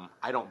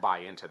 I don't buy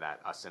into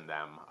that us and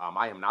them.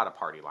 I am not a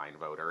party line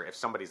voter. If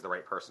somebody's the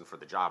right person for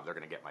the job, they're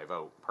going to get my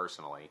vote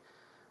personally.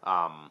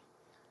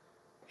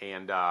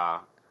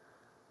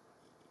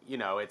 You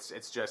know,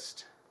 it's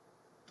just,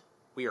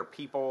 we are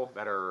people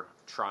that are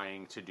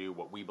trying to do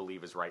what we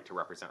believe is right to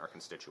represent our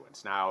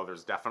constituents. Now,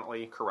 there's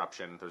definitely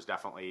corruption. There's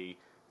definitely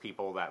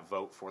people that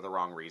vote for the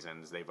wrong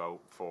reasons. They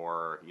vote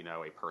for, you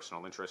know, a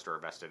personal interest or a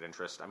vested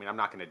interest. I mean, I'm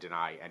not going to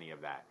deny any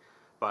of that.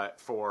 But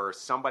for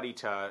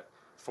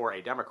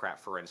a Democrat,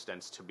 for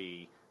instance, to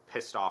be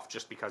pissed off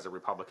just because a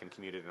Republican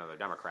commuted another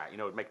Democrat, you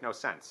know, it would make no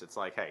sense. It's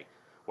like, hey,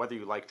 whether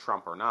you like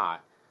Trump or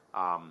not,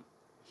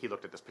 he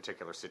looked at this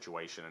particular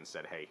situation and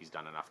said, hey, he's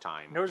done enough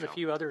time. There was a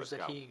few others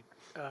that he...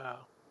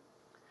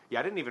 yeah,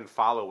 I didn't even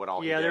follow what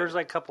all he did. Yeah, there was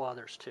like a couple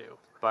others too.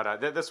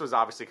 But this was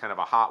obviously kind of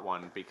a hot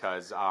one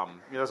because you know,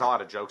 there's a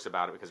lot of jokes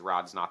about it because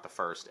Rod's not the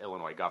first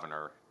Illinois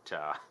governor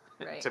to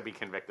to be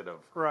convicted of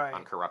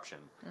on corruption.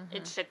 Mm-hmm.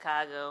 It's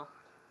Chicago.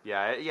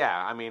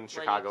 Yeah. I mean,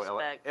 Chicago,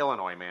 expect?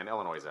 Illinois, man.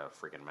 Illinois is a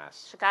freaking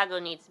mess. Chicago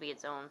needs to be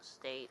its own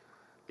state.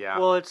 Yeah.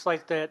 Well, it's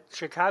like that.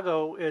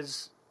 Chicago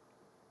is,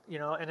 you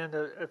know, and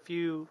then a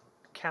few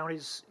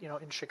counties, you know,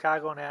 in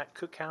Chicago and at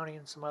Cook County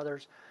and some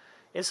others.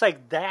 It's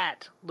like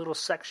that little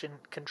section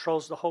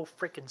controls the whole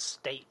freaking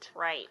state.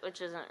 Right,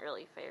 which isn't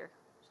really fair.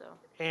 So.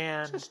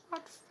 And it's just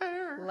not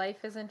fair.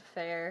 Life isn't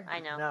fair. I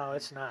know. No,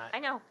 it's not. I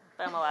know,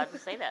 but I'm allowed to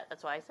say that.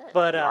 That's why I said it.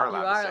 But you are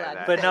allowed to say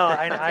that. But no,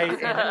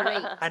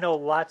 I know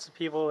lots of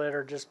people that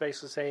are just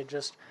basically saying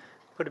just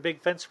put a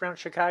big fence around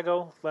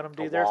Chicago, let them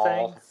do their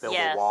thing. Build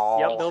yes, a wall.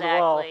 Yep, build a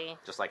wall. exactly.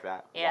 Just like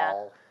that. Yeah.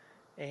 Wall.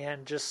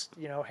 And just,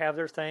 you know, have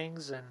their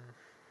things and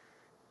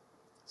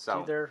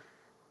So. do their...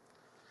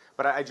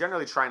 But I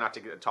generally try not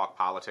to talk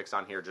politics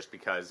on here just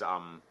because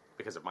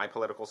of my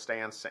political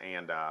stance.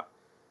 And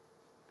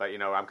but you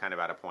know, I'm kind of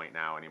at a point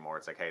now anymore.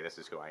 It's like, hey, this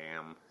is who I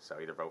am. So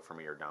either vote for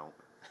me or don't.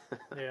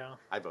 Yeah.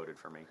 I voted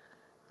for me.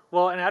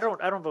 Well, and I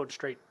don't vote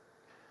straight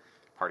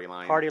Party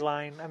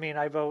line. I mean,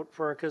 I vote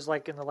for, because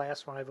like in the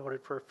last one, I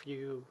voted for a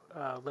few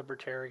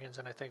libertarians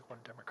and I think one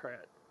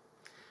Democrat.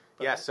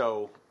 But, yeah.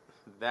 So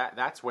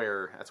that's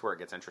where it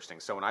gets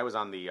interesting. So when I was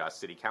on the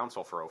city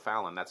council for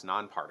O'Fallon, that's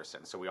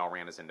nonpartisan. So we all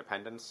ran as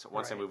independents.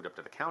 Once I moved up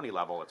to the county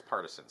level, it's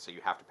partisan. So you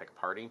have to pick a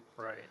party.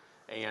 Right.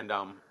 And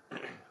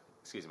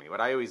excuse me.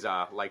 What I always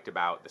liked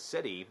about the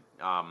city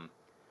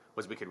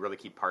was we could really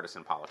keep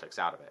partisan politics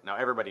out of it. Now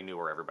everybody knew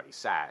where everybody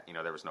sat. You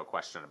know, there was no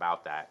question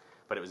about that.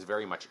 But it was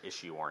very much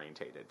issue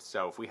orientated.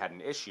 So if we had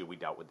an issue, we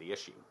dealt with the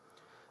issue.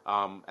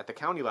 At the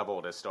county level,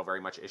 it is still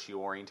very much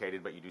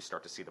issue-orientated, but you do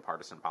start to see the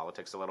partisan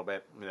politics a little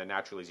bit. And then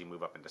naturally, as you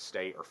move up into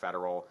state or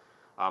federal,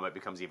 it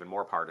becomes even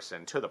more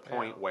partisan to the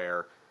point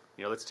where,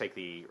 you know, let's take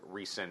the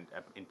recent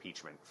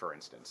impeachment, for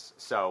instance.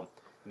 So,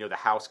 you know, the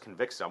House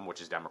convicts them,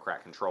 which is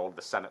Democrat-controlled.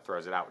 The Senate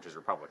throws it out, which is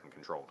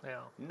Republican-controlled. Yeah.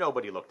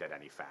 Nobody looked at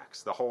any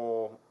facts. The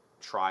whole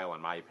trial,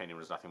 in my opinion,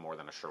 was nothing more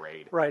than a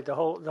charade. Right. The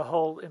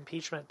whole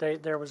impeachment,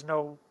 there was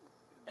no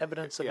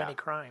evidence of any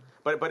crime.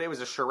 But it was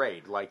a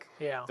charade. Like,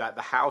 yeah. That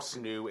the House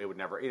knew it would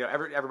never, you know,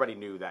 everybody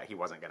knew that he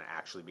wasn't going to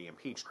actually be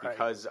impeached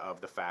because of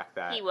the fact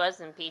that... He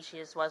was impeached, he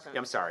just wasn't... Yeah,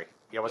 I'm sorry.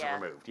 He wasn't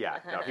removed. Yeah,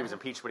 no, he was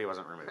impeached, but he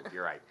wasn't removed.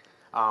 You're right.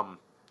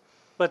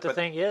 But the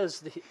thing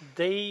is,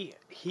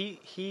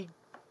 he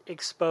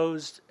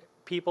exposed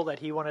people that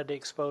he wanted to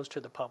expose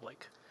to the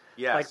public.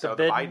 Yeah, like so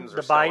the Bidens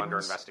are still under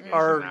investigation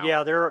now.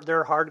 Yeah,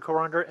 they're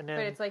hardcore under it. And then,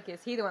 but it's like,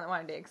 is he the one that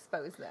wanted to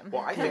expose them?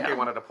 Well, I think they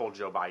wanted to pull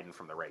Joe Biden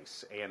from the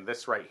race. And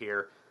this right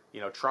here,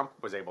 you know, Trump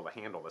was able to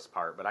handle this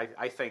part. But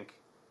I think,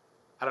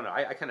 I don't know,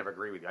 I kind of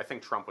agree with you. I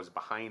think Trump was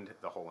behind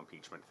the whole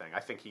impeachment thing. I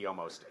think he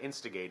almost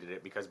instigated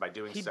it because by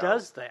doing he so... He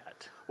does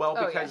that. Well,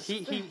 because...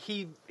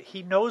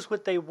 He knows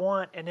what they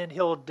want, and then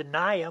he'll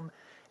deny them.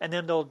 And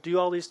then they'll do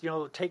all these, you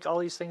know, take all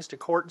these things to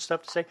court and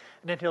stuff to say,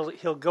 and then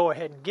he'll go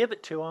ahead and give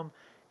it to them,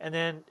 and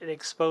then it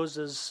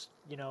exposes,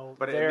 you know.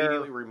 But it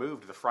immediately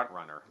removed the front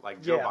runner,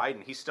 like Joe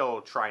Biden. He's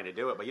still trying to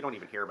do it, but you don't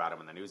even hear about him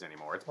in the news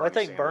anymore. It's I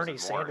think Bernie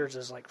Sanders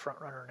is like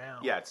front runner now.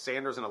 Yeah, it's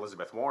Sanders and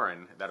Elizabeth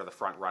Warren that are the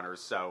front runners.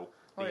 So,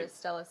 or as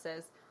Stella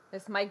says,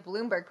 this Mike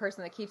Bloomberg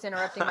person that keeps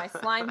interrupting my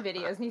slime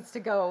videos needs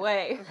to go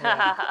away.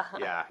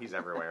 Yeah, he's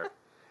everywhere.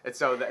 It's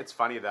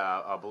funny, the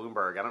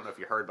Bloomberg, I don't know if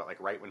you heard, but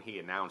like right when he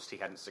announced he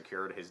hadn't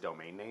secured his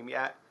domain name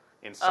yet,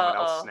 and someone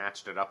else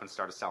snatched it up and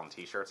started selling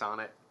T-shirts on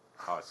it.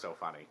 Oh, it's so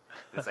funny.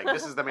 It's like,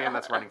 this is the man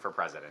that's running for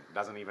president.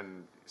 Doesn't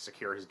even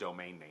secure his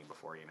domain name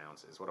before he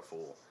announces. What a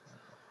fool.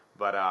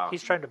 But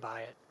he's trying to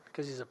buy it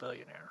because he's a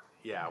billionaire.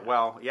 Yeah,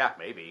 well, yeah,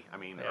 maybe. I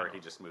mean, or he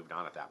just moved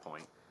on at that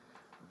point.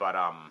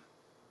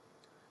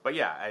 But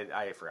yeah,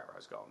 I forgot where I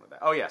was going with that.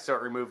 Oh yeah, so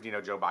it removed, you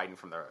know, Joe Biden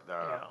from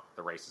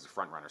the race as a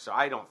front runner. So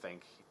I don't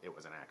think it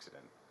was an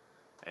accident.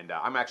 And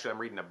I'm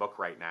reading a book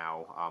right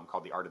now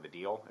called The Art of the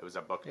Deal. It was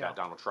a book that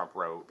Donald Trump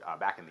wrote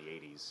back in the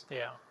 80s.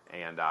 Yeah.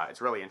 And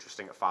it's really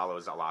interesting. It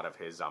follows a lot of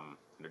his you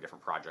know,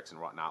 different projects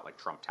and whatnot, like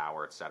Trump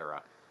Tower,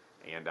 etc.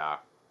 And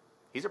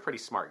he's a pretty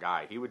smart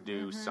guy. He would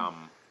do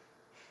some,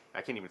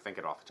 I can't even think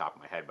it off the top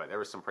of my head, but there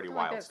was some pretty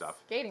wild stuff.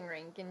 Skating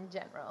rink in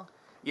general.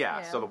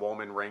 Yeah, so the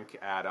Woolman rink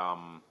at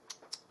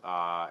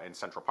in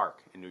Central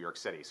Park in New York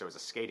City. So it was a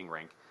skating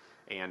rink,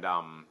 and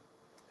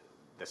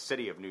the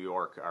city of New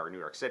York, or New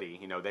York City,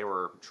 they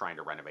were trying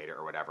to renovate it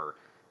or whatever,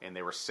 and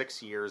they were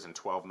 6 years and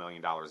 $12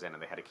 million in,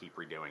 and they had to keep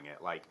redoing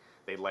it. Like,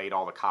 they laid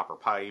all the copper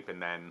pipe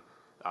and then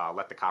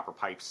let the copper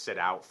pipe sit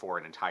out for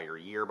an entire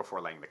year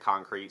before laying the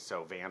concrete,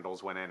 so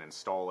vandals went in and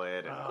stole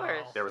it, and Of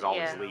course, there was all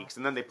yeah. these leaks.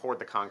 And then they poured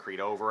the concrete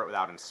over it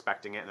without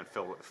inspecting it and then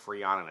filled it with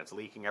Freon, and it's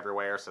leaking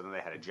everywhere. So then they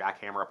had to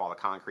jackhammer up all the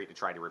concrete to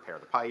try to repair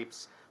the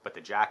pipes, but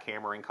the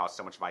jackhammering caused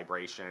so much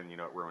vibration, it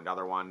ruined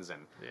other ones.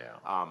 And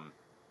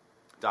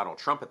Donald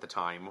Trump at the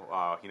time,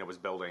 was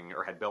building,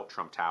 or had built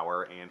Trump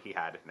Tower, and he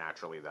had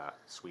naturally the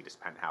sweetest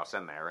penthouse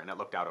in there, and it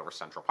looked out over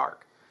Central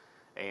Park.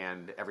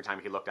 And every time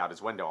he looked out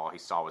his window, all he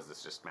saw was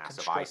this just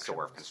massive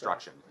eyesore of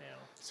construction. Yeah.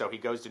 So he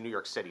goes to New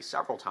York City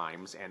several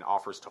times and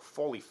offers to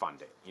fully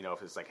fund it.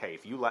 If it's like, hey,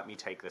 if you let me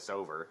take this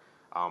over,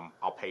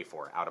 I'll pay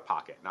for it out of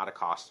pocket, not a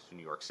cost to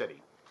New York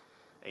City.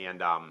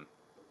 And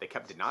they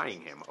kept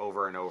denying him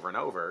over and over and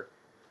over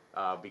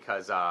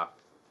because,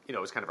 it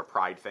was kind of a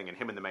pride thing, and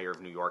him and the mayor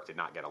of New York did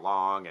not get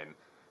along, and,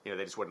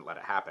 they just wouldn't let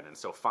it happen. And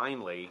so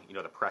finally,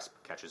 the press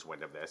catches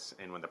wind of this,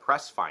 and when the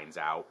press finds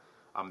out,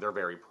 they're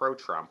very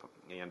pro-Trump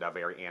and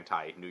very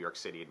anti-New York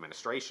City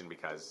administration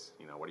because,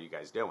 what are you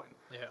guys doing?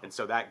 Yeah. And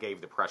so that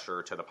gave the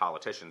pressure to the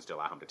politicians to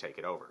allow him to take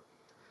it over.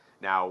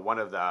 Now, one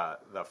of the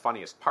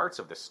funniest parts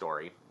of this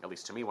story, at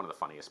least to me one of the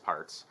funniest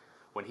parts,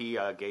 when he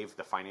gave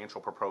the financial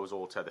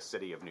proposal to the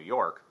city of New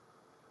York,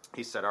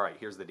 he said, all right,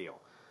 here's the deal.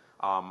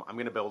 I'm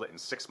going to build it in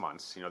 6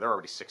 months. They're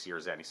already 6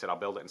 years in. He said, I'll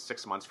build it in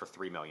 6 months for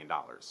 $3 million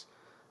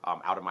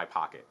out of my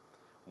pocket.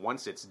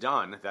 Once it's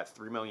done, that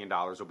 $3 million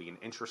will be an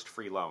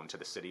interest-free loan to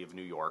the city of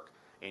New York,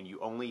 and you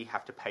only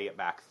have to pay it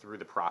back through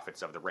the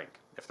profits of the rink.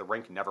 If the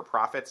rink never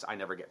profits, I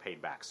never get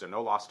paid back. So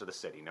no loss to the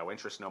city, no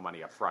interest, no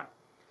money up front.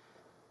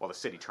 Well, the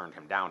city turned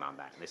him down on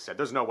that, and they said,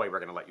 there's no way we're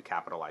going to let you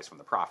capitalize from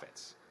the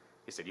profits.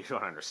 He said, you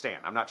don't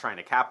understand. I'm not trying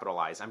to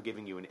capitalize. I'm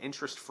giving you an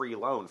interest-free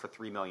loan for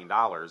 $3 million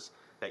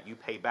that you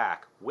pay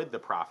back with the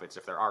profits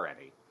if there are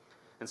any.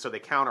 And so they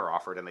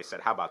counter-offered, and they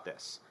said, how about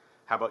this?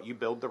 How about you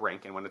build the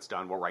rink, and when it's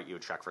done, we'll write you a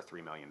check for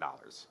 $3 million.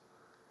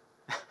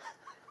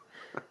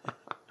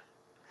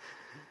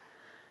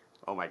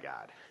 Oh, my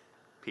God.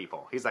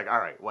 People. He's like, all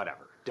right,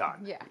 whatever.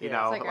 Done. Yeah. It's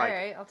all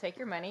right, I'll take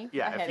your money.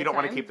 Yeah, if you don't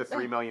want to keep the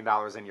 $3 million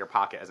in your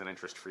pocket as an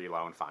interest-free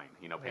loan, fine.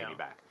 Pay me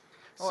back.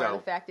 Or the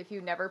fact if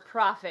you never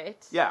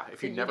profit. Yeah,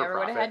 if you then never never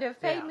would have profit. had to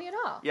have paid me at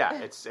all.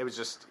 Yeah, it was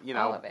just,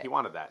 All of it. he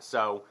wanted that.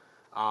 So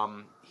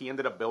he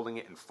ended up building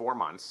it in 4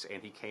 months,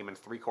 and he came in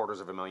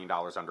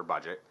 $750,000 under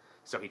budget.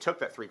 So he took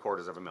that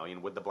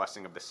 $750,000 with the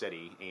blessing of the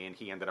city, and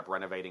he ended up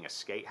renovating a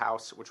skate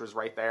house, which was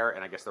right there,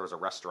 and I guess there was a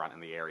restaurant in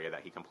the area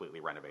that he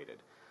completely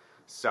renovated.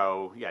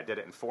 So, yeah, did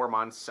it in 4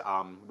 months.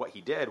 What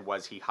he did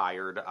was he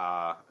hired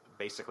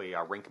basically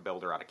a rink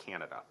builder out of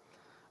Canada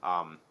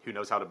who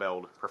knows how to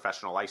build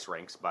professional ice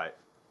rinks, but,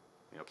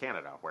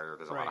 Canada, where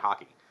there's a lot of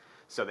hockey.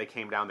 So they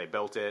came down, they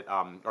built it,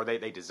 or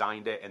they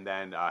designed it, and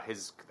then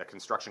the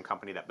construction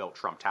company that built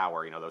Trump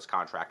Tower, those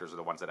contractors are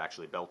the ones that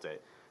actually built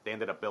it. They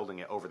ended up building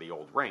it over the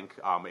old rink.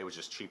 It was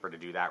just cheaper to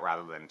do that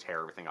rather than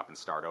tear everything up and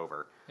start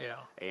over. Yeah.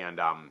 And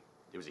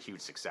it was a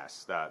huge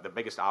success. The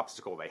biggest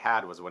obstacle they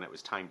had was when it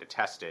was time to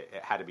test it,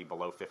 it had to be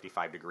below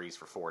 55 degrees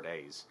for 4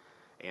 days.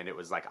 And it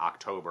was like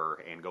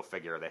October, and go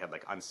figure, they had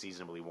like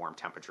unseasonably warm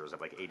temperatures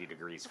of like 80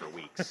 degrees for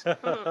weeks.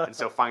 And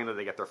so finally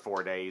they get their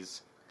 4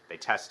 days, they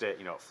test it,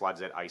 it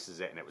floods it, ices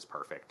it, and it was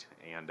perfect.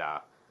 And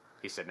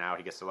he said now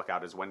he gets to look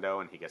out his window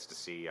and he gets to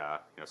see,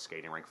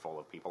 skating rink full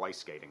of people ice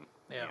skating.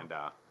 Yeah. And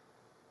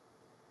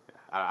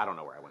I don't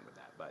know where I went with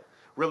that, but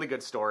really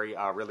good story,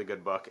 really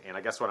good book. And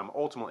I guess what I'm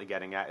ultimately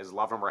getting at is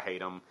love him or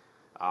hate him.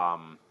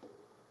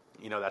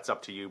 That's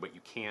up to you, but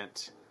you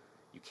can't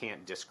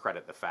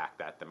discredit the fact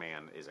that the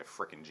man is a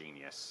frickin'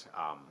 genius,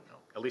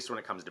 at least when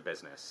it comes to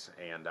business.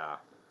 And,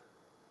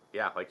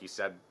 like you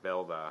said,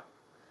 Bill, the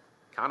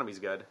economy's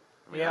good.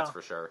 I mean, that's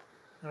for sure.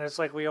 And it's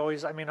like we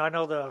always, I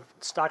know the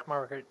stock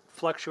market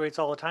fluctuates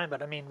all the time,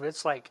 but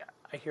it's like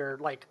I hear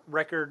like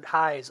record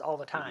highs all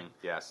the time.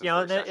 Mm-hmm. Yeah, since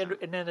and the then, recession.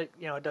 and then it,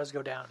 it does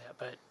go down.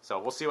 But so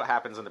we'll see what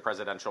happens in the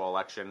presidential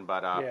election.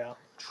 But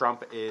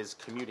Trump is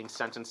commuting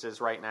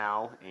sentences right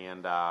now,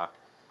 and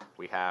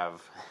we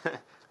have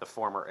the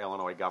former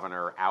Illinois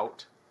governor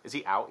out. Is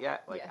he out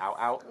yet? Like Yes.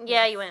 out?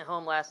 Yeah, he went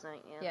home last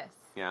night. Yeah. Yes.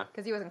 Yeah.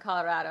 Because he was in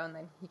Colorado and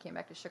then he came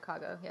back to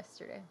Chicago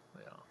yesterday.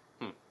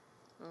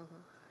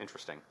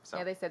 Interesting. So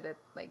Yeah, they said that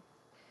like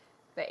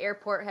the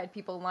airport had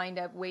people lined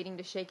up waiting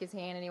to shake his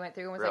hand, and he went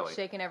through and was Really? like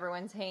shaking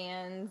everyone's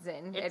hands,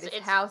 and It's- his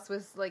it's- house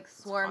was like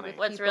swarmed funny. with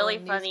What's people really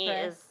and funny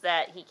news is press.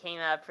 that he came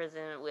out of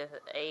prison with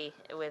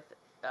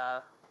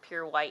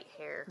pure white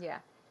hair Yeah.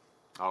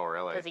 Oh,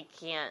 really? because he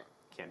can't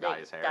Dye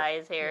his hair. dye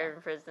his hair Yeah.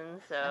 in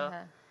prison. So Uh-huh.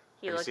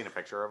 he Have looks you seen a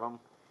picture of him?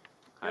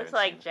 I looks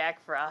haven't like seen.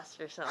 Jack Frost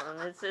or something.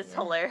 It's Yeah.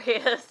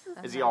 hilarious.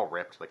 Is he all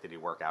ripped? Like, did he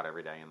work out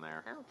every day in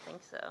there? I don't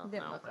think so.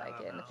 Didn't No. look like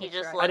it in the He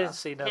picture. just I looks. didn't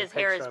see no His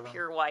hair picture is of him.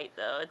 pure white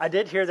though. It's, I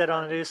did hear that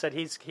on the news that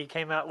he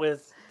came out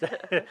with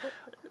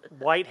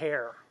white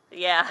hair.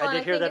 Yeah. I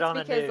did hear that on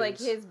the because news. like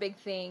his big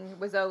thing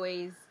was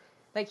always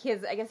like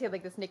his. I guess he had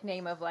like this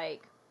nickname of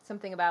like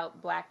something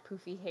about black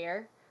poofy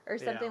hair or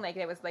something Yeah. like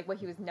that was like what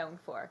he was known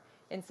for.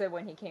 And so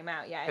when he came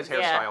out, yeah, His it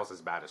was- Yeah. hairstyle's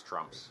as bad as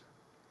Trump's.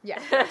 yeah.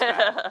 It's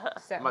bad.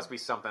 So It must be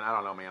something. I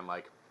don't know, man.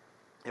 Like,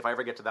 if I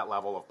ever get to that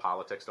level of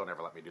politics, don't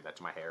ever let me do that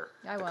to my hair.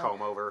 I to won't.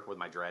 comb over with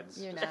my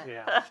dreads. You're Just- not.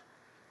 Yeah.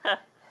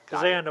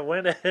 Because they had to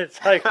win it.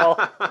 It's like all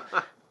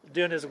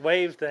doing his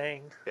wave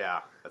thing.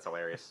 Yeah, that's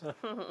hilarious.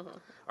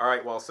 All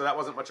right, well, so that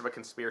wasn't much of a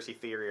conspiracy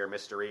theory or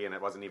mystery, and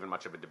it wasn't even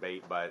much of a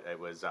debate, but it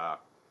was.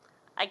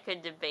 I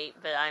could debate,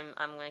 but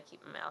I'm going to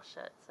keep my mouth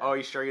shut. So. Oh,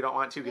 you sure you don't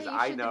want to? Because Yeah, you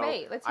I should know,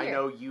 debate. Let's I hear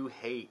know you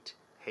hate.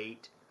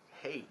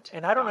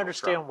 And I don't Donald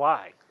understand Trump.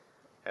 why.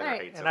 Heather All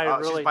right. hates And him. I Oh,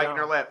 really she's biting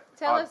her don't. lip.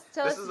 Tell us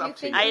This if is you up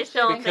to think you. I just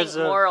don't Because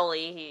think of-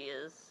 morally he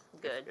is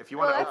good. If you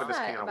want Well, to that's open this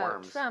not can of about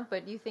worms. Trump,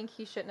 but you think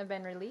he shouldn't have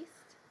been released?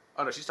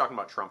 Oh no, she's talking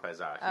about Trump as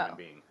a human Oh.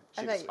 being.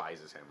 I She thought you-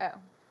 despises him. Oh,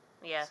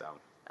 Yeah. So,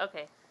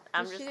 Okay.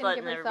 I'm She just didn't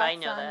letting give her everybody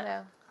thoughts know on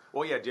that.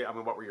 well, yeah. I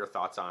mean, what were your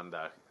thoughts on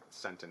the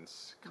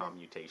sentence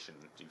commutation?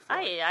 Do you feel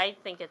like- I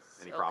think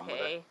it's Any problem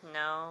with okay.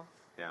 No.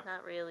 Yeah.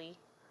 Not really.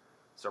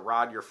 So,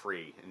 Rod, you're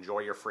free. Enjoy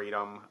your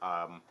freedom.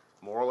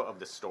 Moral of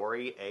the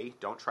story: A,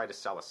 don't try to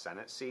sell a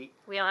Senate seat.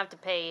 We don't have to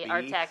pay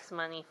our B. tax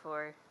money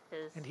for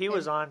his. And he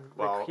was on.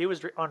 Well- he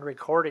was on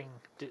recording.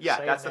 Yeah,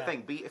 saying that's the that.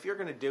 thing. B, if you're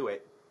going to do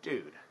it,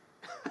 dude,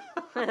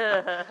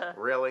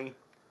 really,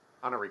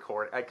 on a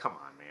record? Come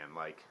on, man.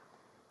 Like,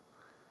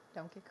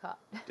 don't get caught.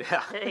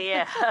 yeah,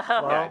 Yeah.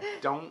 Well, yeah,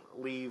 don't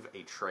leave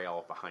a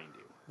trail behind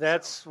you.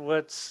 That's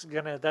what's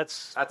gonna.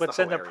 That's That's what's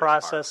the in the hilarious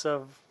process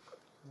of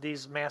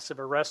these massive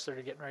arrests that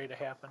are getting ready to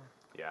happen.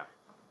 Yeah.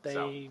 They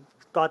So,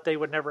 thought they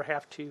would never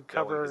have to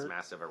cover cover.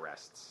 massive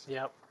arrests.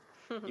 Yep.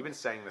 You've been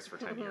saying this for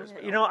 10 years.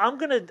 Bill. You know, I'm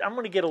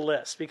gonna get a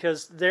list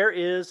because they're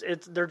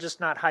just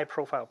not high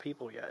profile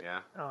people yet. Yeah.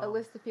 A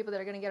list of people that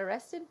are going to get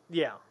arrested?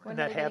 Yeah, When and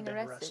are that they have getting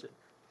been arrested?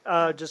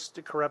 arrested. Just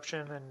the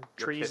corruption and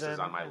Your treason. kiss is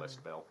on my and,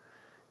 list, Bill.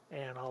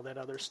 and all that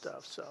other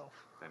stuff. So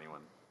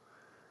Anyone?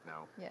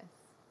 No. Yes.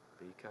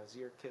 Because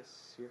your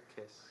kiss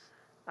is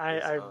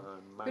I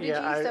on my Who did Yeah,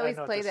 you I- used to I always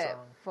know play the that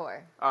song.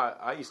 for?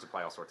 I used to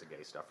play all sorts of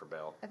gay stuff for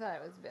Bill. I thought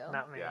it was Bill.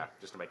 not me. Yeah,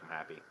 just to make him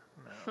happy.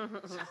 No.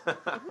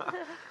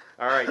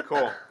 All right,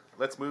 cool.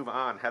 Let's move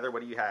on. Heather,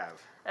 what do you have?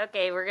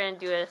 Okay, we're going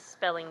to do a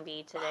spelling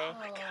bee today.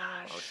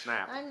 Oh,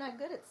 snap. I'm not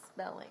good at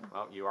spelling.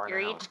 Well, you are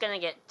You're now. each going to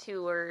get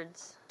 2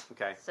 words.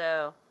 Okay.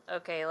 So,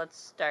 okay, let's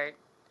start.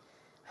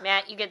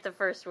 Matt, you get the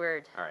first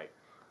word. All right.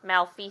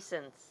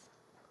 Malfeasance.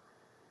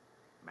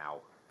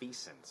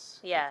 Malfeasance.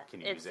 Yeah.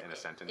 Can you use it in a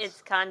sentence?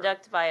 It's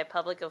conduct by a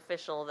public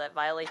official that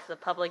violates the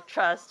public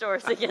trust or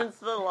is against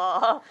the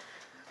law.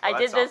 I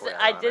that's did this. awfully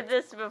I ironic. did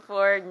this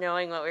before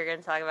knowing what we were going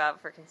to talk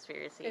about for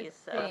conspiracies.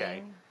 So.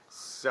 Okay.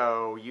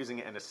 So, using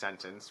it in a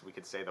sentence, we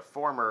could say the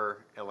former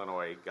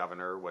Illinois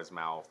governor was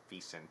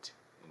malfeasant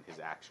in his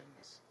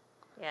actions.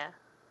 Yeah.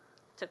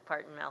 Took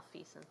part in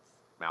malfeasance.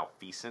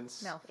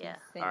 Malfeasance? Yeah.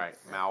 All right.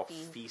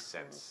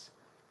 Malfeasance.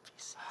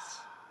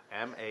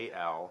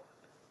 M-A-L...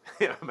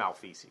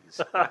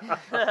 Malfeces.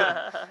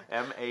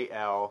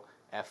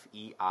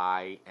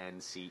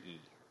 M-A-L-F-E-I-N-C-E.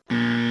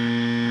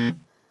 Is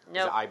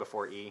Nope. it I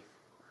before E?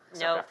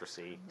 Except Nope. after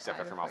C? Except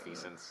I after before E.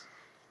 malfeasance?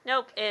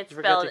 Nope. It's You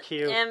forgot the spelled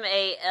Q.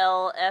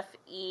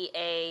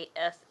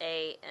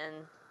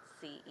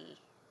 M-A-L-F-E-A-S-A-N-C-E.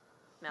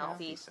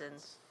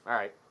 Malfeasance. All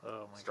right.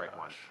 Oh my Strike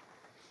gosh.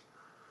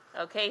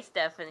 one. Okay,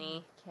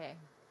 Stephanie. Okay.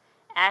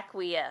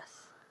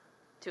 Acquiesce.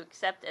 To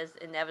accept as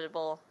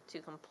inevitable, to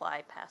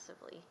comply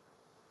passively.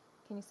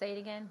 Can you say it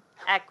again?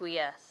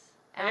 Acquiesce.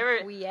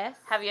 Acquiesce.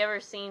 Have you ever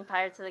seen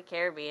Pirates of the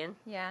Caribbean?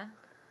 Yeah.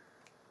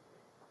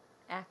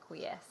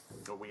 Acquiesce.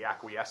 So we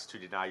acquiesce to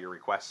deny your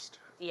request.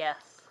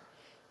 Yes.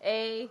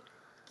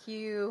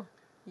 A-Q-U.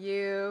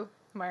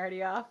 Am I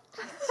already off?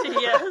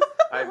 Yes.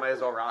 I might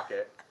as well rock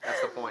it. That's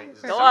the point.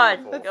 This is Go so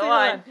on. full. Let's Go see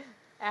on. one.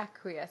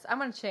 Acquiesce. I'm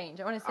going to change.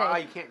 I want to say. Ah,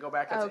 you can't go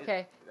back. That's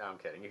Okay. No, I'm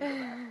kidding. You can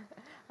go back.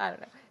 I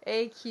don't know.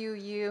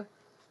 A-Q-U.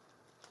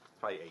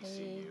 Probably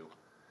ACU.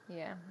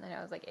 Yeah, I know.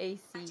 It was like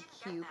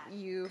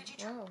A-C-Q-U.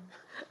 Whoa.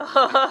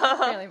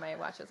 Apparently my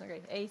watch wasn't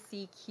great.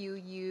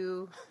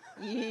 A-C-Q-U-E-I-E-U-S.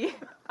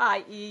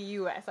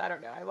 I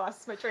don't know. I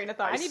lost my train of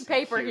thought. I need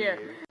paper here.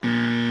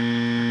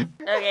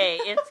 Okay,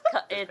 it's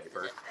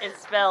paper.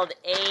 it's spelled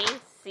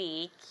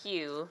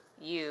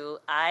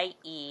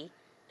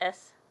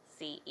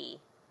A-C-Q-U-I-E-S-C-E.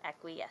 Acquiesce.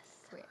 Acquiesce.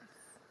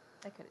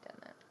 I could have done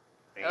that.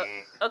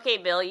 Okay,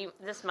 Bill.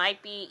 This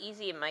might be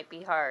easy. It might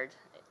be hard.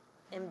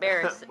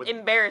 With-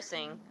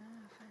 Embarrassing.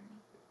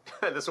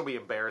 This will be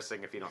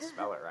embarrassing if you don't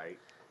spell it right.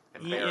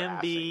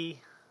 E-M-B-A-R-A-S-S-I-N-G.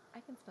 I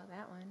can spell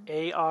that one.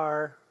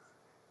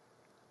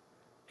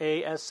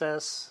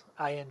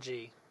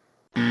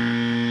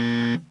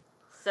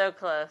 So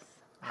close.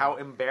 How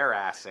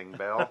embarrassing,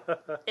 Bill.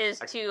 Is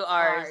 2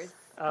 R's.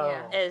 Oh.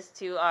 Yeah. Is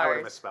 2 I would have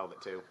R's. misspelled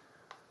it too.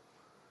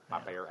 My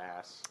bare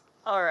ass.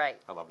 All right.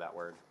 I love that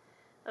word.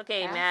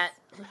 Okay, Pass. Matt,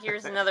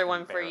 here's another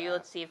one for you. Bear.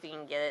 Let's see if you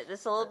can get it. This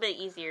is a little bit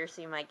easier,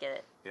 so you might get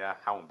it. Yeah,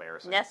 how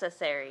embarrassing.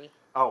 Necessary.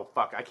 Oh,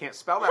 fuck, I can't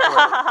spell that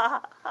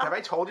word. Have I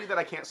told you that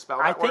I can't spell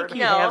that I think word? you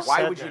No. have Why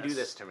said would you do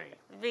this to me?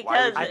 Because Why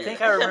I would you think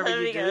do I this?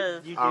 remember you do.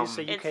 Because You do Um,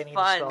 say you it's can't even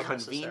fun. spell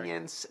necessary.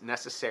 Convenience,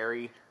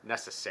 necessary,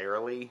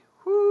 necessarily.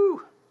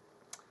 Whoo!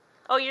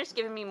 Oh, you're just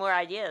giving me more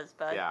ideas,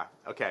 but Yeah,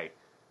 okay.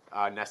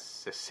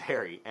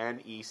 Necessary.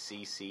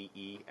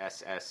 Necessary.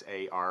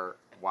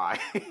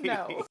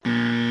 No.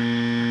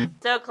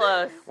 so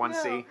close. One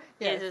C. No. Yes.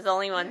 Yes. There's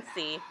only one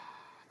C.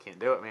 Can't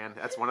do it, man.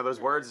 That's one of those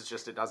words. It's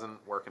just it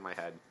doesn't work in my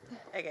head.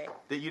 Okay.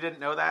 That you didn't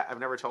know that? I've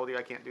never told you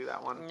I can't do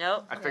that one.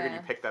 Nope. I figured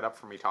Yeah. you picked that up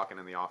from me talking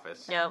in the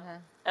office. Nope. Uh-huh.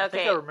 I Okay.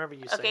 think I remember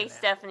you saying Okay, that.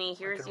 Stephanie, I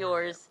here's can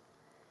remember yours.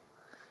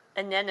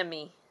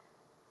 Anemone.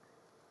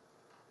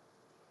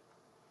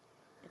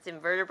 It's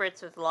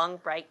invertebrates with long,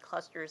 bright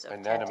clusters of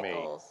Anemone.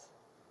 tentacles.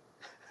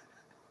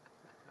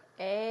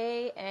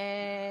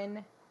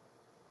 A-N-E.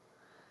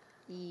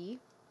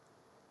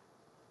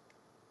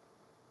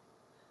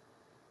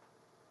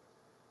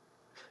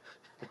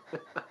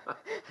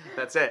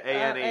 That's it.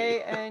 A-N-E.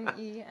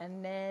 A-N-E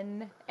and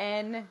then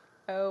N-O-M-I-E.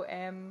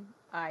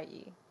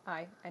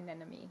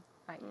 Anemone.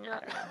 I don't know.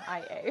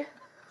 I-A.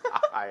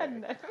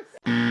 I-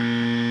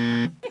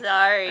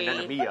 Sorry.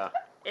 Anemia.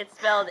 It's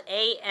spelled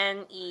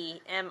A-N-E-M-O-N-E.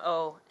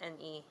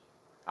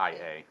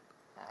 I-A.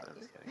 I'm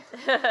just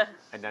kidding.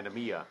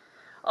 Anemia.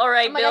 All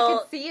right, I'm like, I Bill.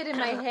 can see it in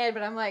my head,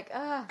 but I'm like,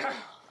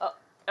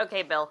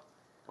 Okay, Bill.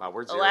 Wow,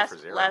 we're The 0 for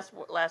 0.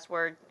 last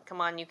word.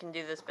 Come on, you can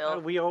do this, Bill. I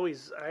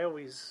always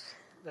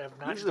have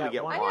not Usually we got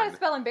get one. I know how to One.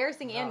 spell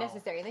embarrassing and No.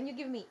 necessary. And then you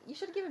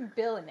should have given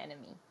Bill an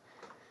enemy.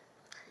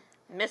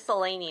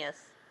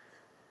 Miscellaneous.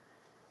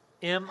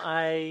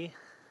 M-I-S-C.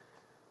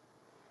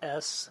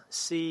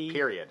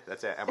 Period.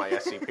 That's it.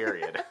 M-I-S-C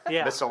period.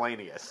 Yeah.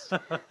 Miscellaneous.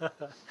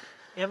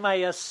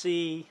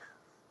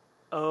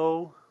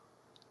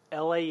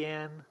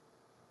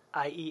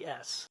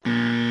 M-I-S-C-O-L-A-N-I-E-S.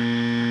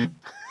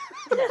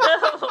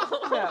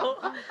 No.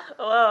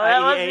 Whoa,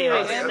 that wasn't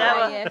I-E-A-S. even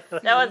M-I-S-C.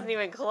 that wasn't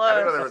even I didn't know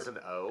there close. was an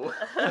O.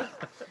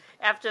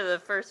 After the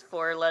first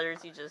four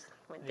letters, you just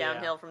went Yeah.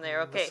 downhill from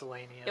there. Okay,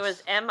 Miscellaneous. it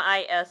was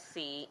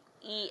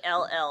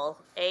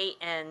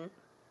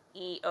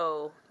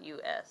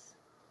M-I-S-C-E-L-L-A-N-E-O-U-S.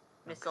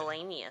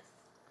 Miscellaneous.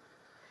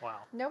 Wow.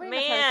 Nobody Man.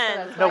 knows how to spell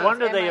that. That's No why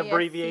wonder it's they M-I-S-C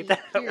abbreviate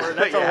that period. word.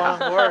 That's Yeah. a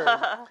long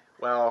word.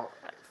 Well,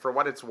 for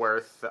what it's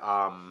worth,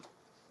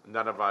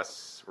 none of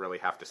us really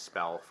have to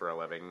spell for a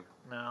living.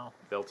 No.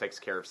 Bill takes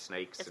care of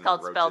snakes It's and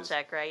called roaches. spell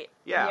check, right?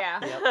 Yeah.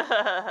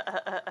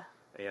 Yep.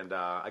 And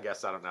I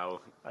guess, I don't know,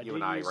 I you do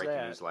and I use write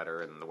that. the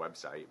newsletter and the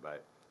website,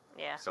 but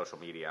Yeah. social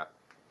media.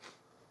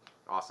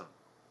 Awesome.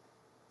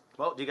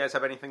 Well, do you guys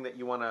have anything that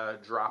you want to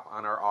drop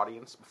on our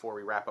audience before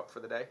we wrap up for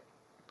the day?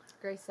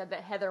 Grace said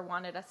that Heather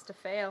wanted us to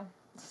fail.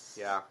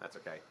 Yeah, that's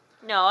okay.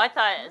 No, I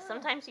thought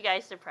sometimes you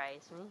guys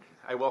surprise me.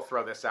 I will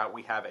throw this out.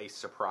 We have a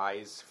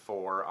surprise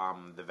for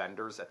the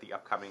vendors at the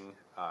upcoming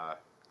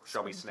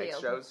Show Me Snakes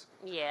Springfield. shows.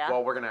 Yeah.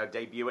 Well, we're going to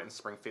debut it in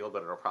Springfield,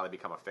 but it'll probably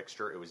become a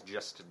fixture. It was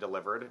just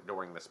delivered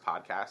during this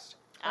podcast.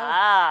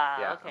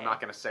 Yeah, Okay. I'm not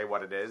going to say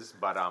what it is,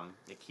 but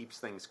it keeps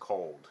things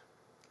cold.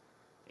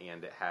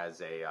 And it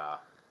has a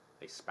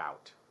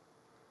spout.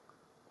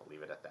 We'll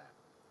leave it at that.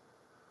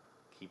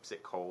 Keeps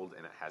it cold,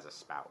 and it has a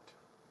spout.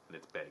 And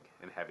it's big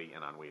and heavy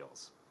and on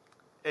wheels.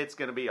 It's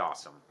going to be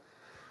awesome.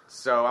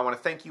 So I want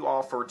to thank you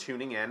all for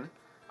tuning in.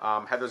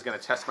 Heather's going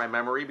to test my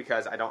memory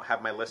because I don't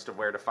have my list of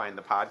where to find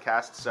the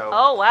podcast. So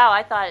Oh wow,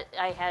 I thought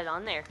I had it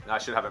on there. I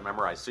should have it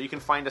memorized. So you can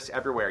find us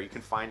everywhere. You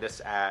can find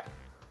us at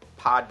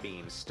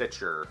Podbean,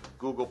 Stitcher,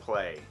 Google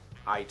Play,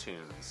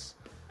 iTunes.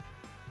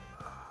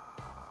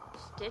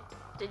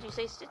 Did you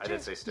say Stitcher? I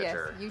did say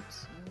Stitcher.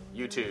 Yes,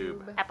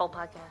 YouTube. Apple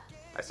Podcast.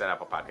 I said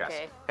Apple Podcasts.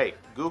 Okay. Hey,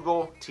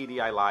 Google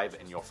TDI Live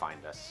and you'll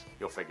find us.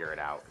 You'll figure it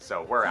out.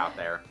 So we're out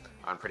there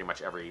on pretty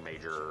much every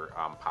major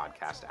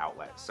podcast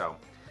outlet. So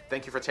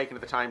thank you for taking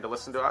the time to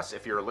listen to us.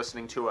 If you're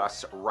listening to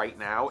us right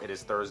now, it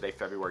is Thursday,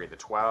 February the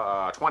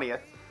 20th,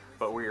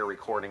 but we are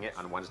recording it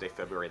on Wednesday,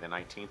 February the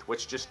 19th,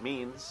 which just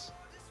means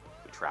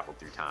we traveled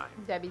through time.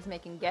 Debbie's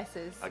making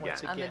guesses Again.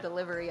 on the Again.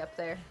 delivery up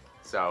there.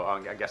 So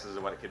I guess this is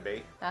what it could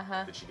be.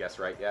 Uh-huh. Did she guess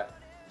right yet?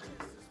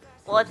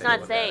 Well, let's Take a not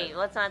look say. at it.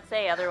 Let's not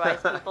say. Otherwise,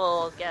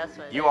 people guess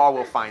what. it You is. all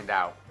will find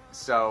out.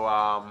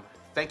 So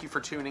thank you for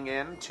tuning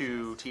in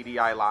to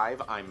TDI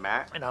Live. I'm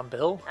Matt. And I'm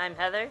Bill. I'm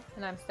Heather.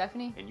 And I'm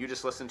Stephanie. And you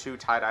just listened to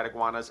Tie-Dyed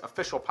Iguana's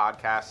official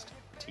podcast,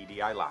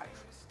 TDI Live.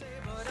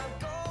 But I'm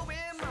going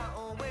my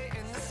own way,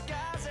 and the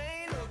skies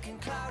ain't looking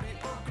cloudy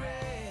or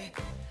gray.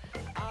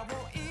 I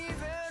won't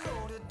even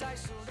roll the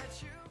dice so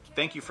that you can.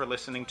 Thank you for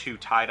listening to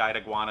Tie-Dyed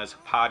Iguana's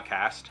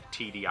podcast,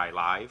 TDI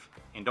Live.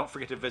 And don't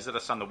forget to visit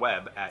us on the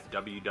web at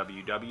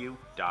www.thetdi.com.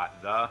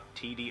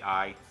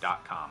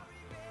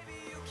 You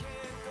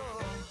can't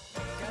go.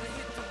 Gotta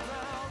hit the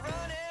ground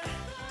running,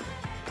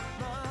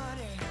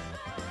 running,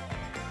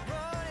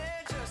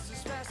 running just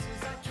as fast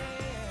as I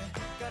can.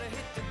 Gotta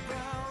hit the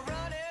ground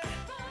running,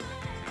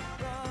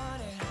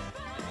 running,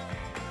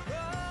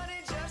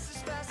 running just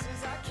as fast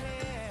as I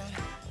can.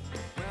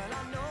 Well,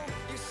 I know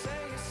you say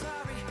it's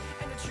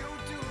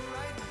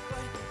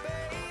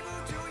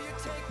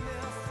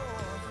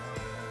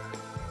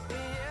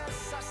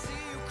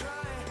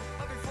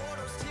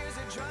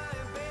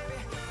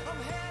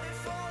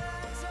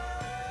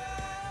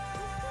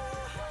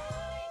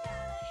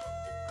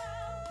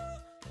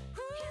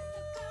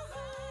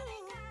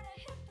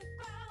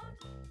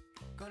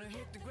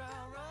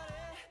ground running.